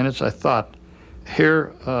 15 minutes, I thought,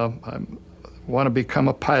 here, I want to become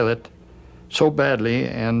a pilot so badly,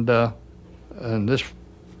 and this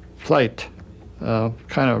flight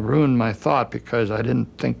kind of ruined my thought because I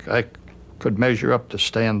didn't think I could measure up to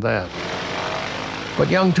stand that. But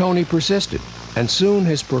young Tony persisted, and soon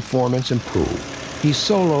his performance improved. He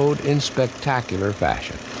soloed in spectacular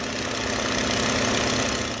fashion.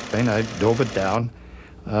 And I dove it down,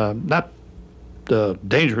 not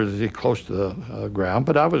dangerously close to the ground,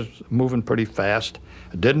 but I was moving pretty fast.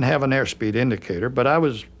 I didn't have an airspeed indicator, but I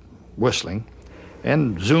was whistling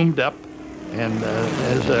and zoomed up. And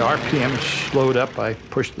as the RPM slowed up, I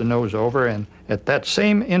pushed the nose over, and at that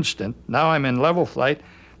same instant, now I'm in level flight,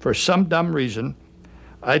 for some dumb reason,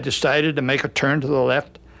 I decided to make a turn to the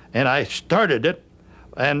left, and I started it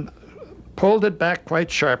and pulled it back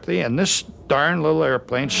quite sharply, and this darn little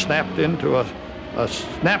airplane snapped into a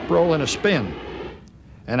snap roll and a spin.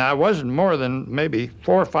 And I wasn't more than maybe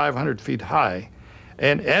 400 or 500 feet high,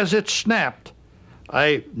 and as it snapped,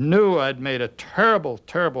 I knew I'd made a terrible,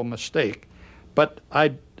 terrible mistake. But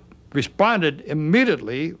I responded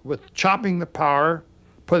immediately with chopping the power,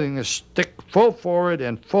 putting the stick full forward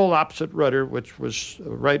and full opposite rudder, which was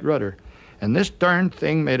right rudder. And this darn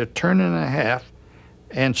thing made a turn and a half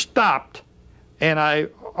and stopped, and I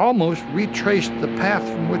almost retraced the path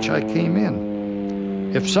from which I came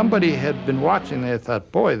in. If somebody had been watching, they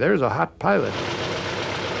thought, boy, there's a hot pilot.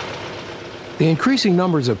 The increasing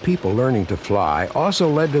numbers of people learning to fly also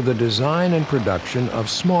led to the design and production of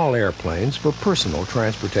small airplanes for personal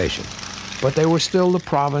transportation, but they were still the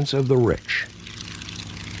province of the rich.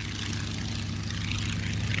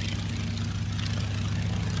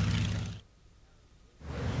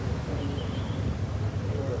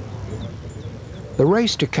 The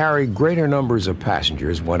race to carry greater numbers of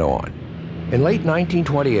passengers went on. In late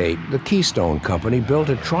 1928, the Keystone Company built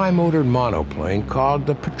a tri-motored monoplane called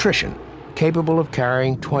the Patrician, capable of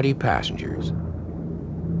carrying 20 passengers.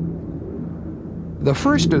 The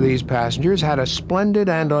first of these passengers had a splendid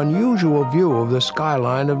and unusual view of the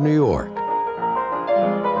skyline of New York.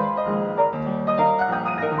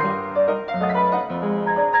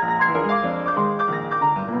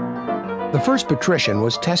 The first Patrician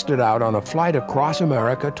was tested out on a flight across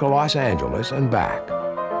America to Los Angeles and back.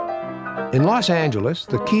 In Los Angeles,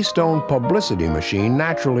 the Keystone publicity machine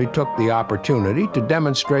naturally took the opportunity to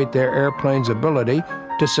demonstrate their airplane's ability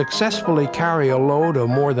to successfully carry a load of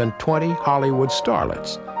more than 20 Hollywood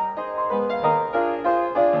starlets.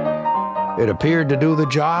 It appeared to do the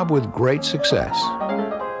job with great success.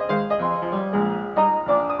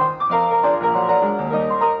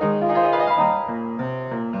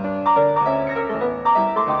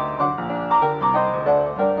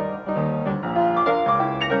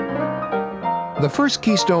 The first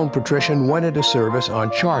Keystone Patrician went into service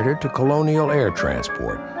on charter to Colonial Air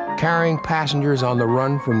Transport, carrying passengers on the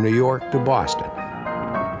run from New York to Boston.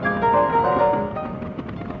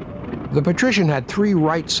 The Patrician had 3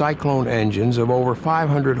 Wright Cyclone engines of over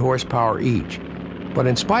 500 horsepower each, but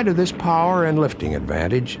in spite of this power and lifting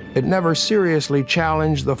advantage, it never seriously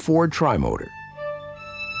challenged the Ford Trimotor.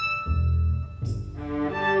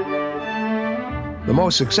 The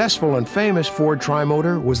most successful and famous Ford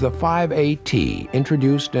Trimotor was the 5AT,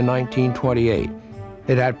 introduced in 1928.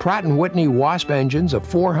 It had Pratt & Whitney Wasp engines of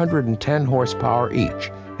 410 horsepower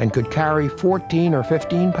each and could carry 14 or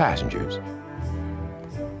 15 passengers.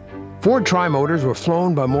 Ford Trimotors were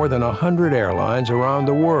flown by more than 100 airlines around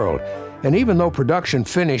the world, and even though production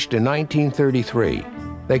finished in 1933,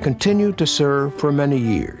 they continued to serve for many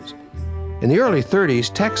years. In the early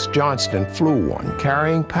 30s, Tex Johnston flew one,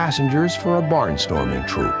 carrying passengers for a barnstorming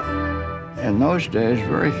troupe. In those days,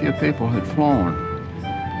 very few people had flown,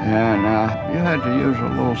 and you had to use a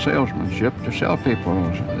little salesmanship to sell people.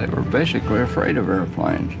 They were basically afraid of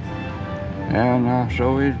airplanes. And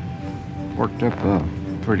so we worked up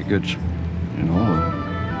pretty good,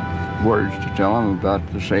 words to tell them about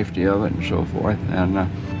the safety of it and so forth. And a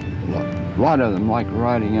lot of them liked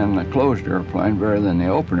riding in the closed airplane better than the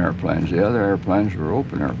open airplanes. The other airplanes were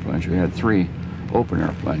open airplanes. We had 3 open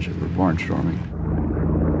airplanes that were barnstorming.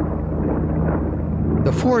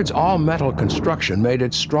 The Ford's all-metal construction made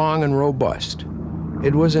it strong and robust.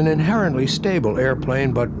 It was an inherently stable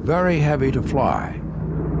airplane, but very heavy to fly.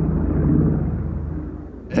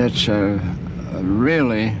 It's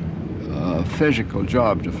really physical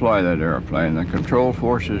job to fly that airplane. The control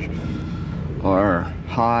forces are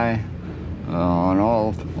high on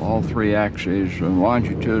all three axes,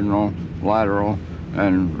 longitudinal, lateral,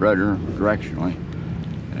 and rudder directionally.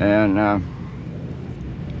 And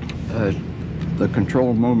the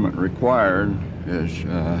control movement required is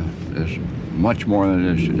much more than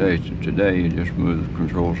it is today. Today you just move the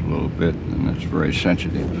controls a little bit and it's very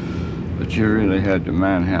sensitive. But you really had to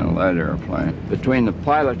manhandle that airplane. Between the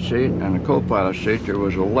pilot seat and the co-pilot seat there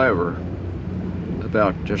was a lever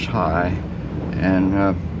about this high, and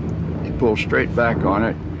you pull straight back on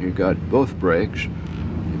it, you got both brakes.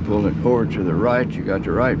 You pull it over to the right, you got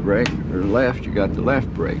the right brake, or left, you got the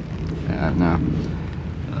left brake. And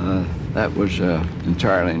that was an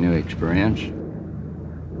entirely new experience.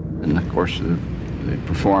 And of course the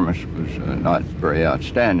performance was not very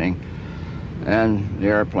outstanding. And the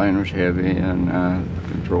airplane was heavy, and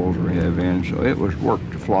the controls were heavy, and so it was work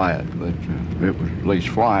to fly it, but it was at least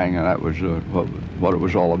flying, and that was what it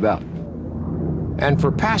was all about. And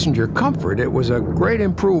for passenger comfort, it was a great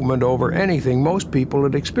improvement over anything most people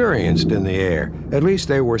had experienced in the air. At least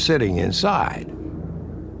they were sitting inside.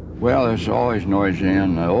 Well, it's always noisy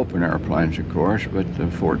in the open airplanes, of course, but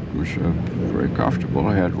the Fort was very comfortable.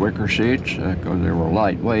 It had wicker seats because they were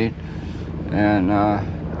lightweight, and the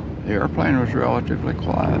airplane was relatively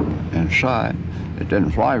quiet inside. It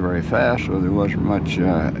didn't fly very fast, so there wasn't much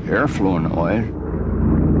airflow noise.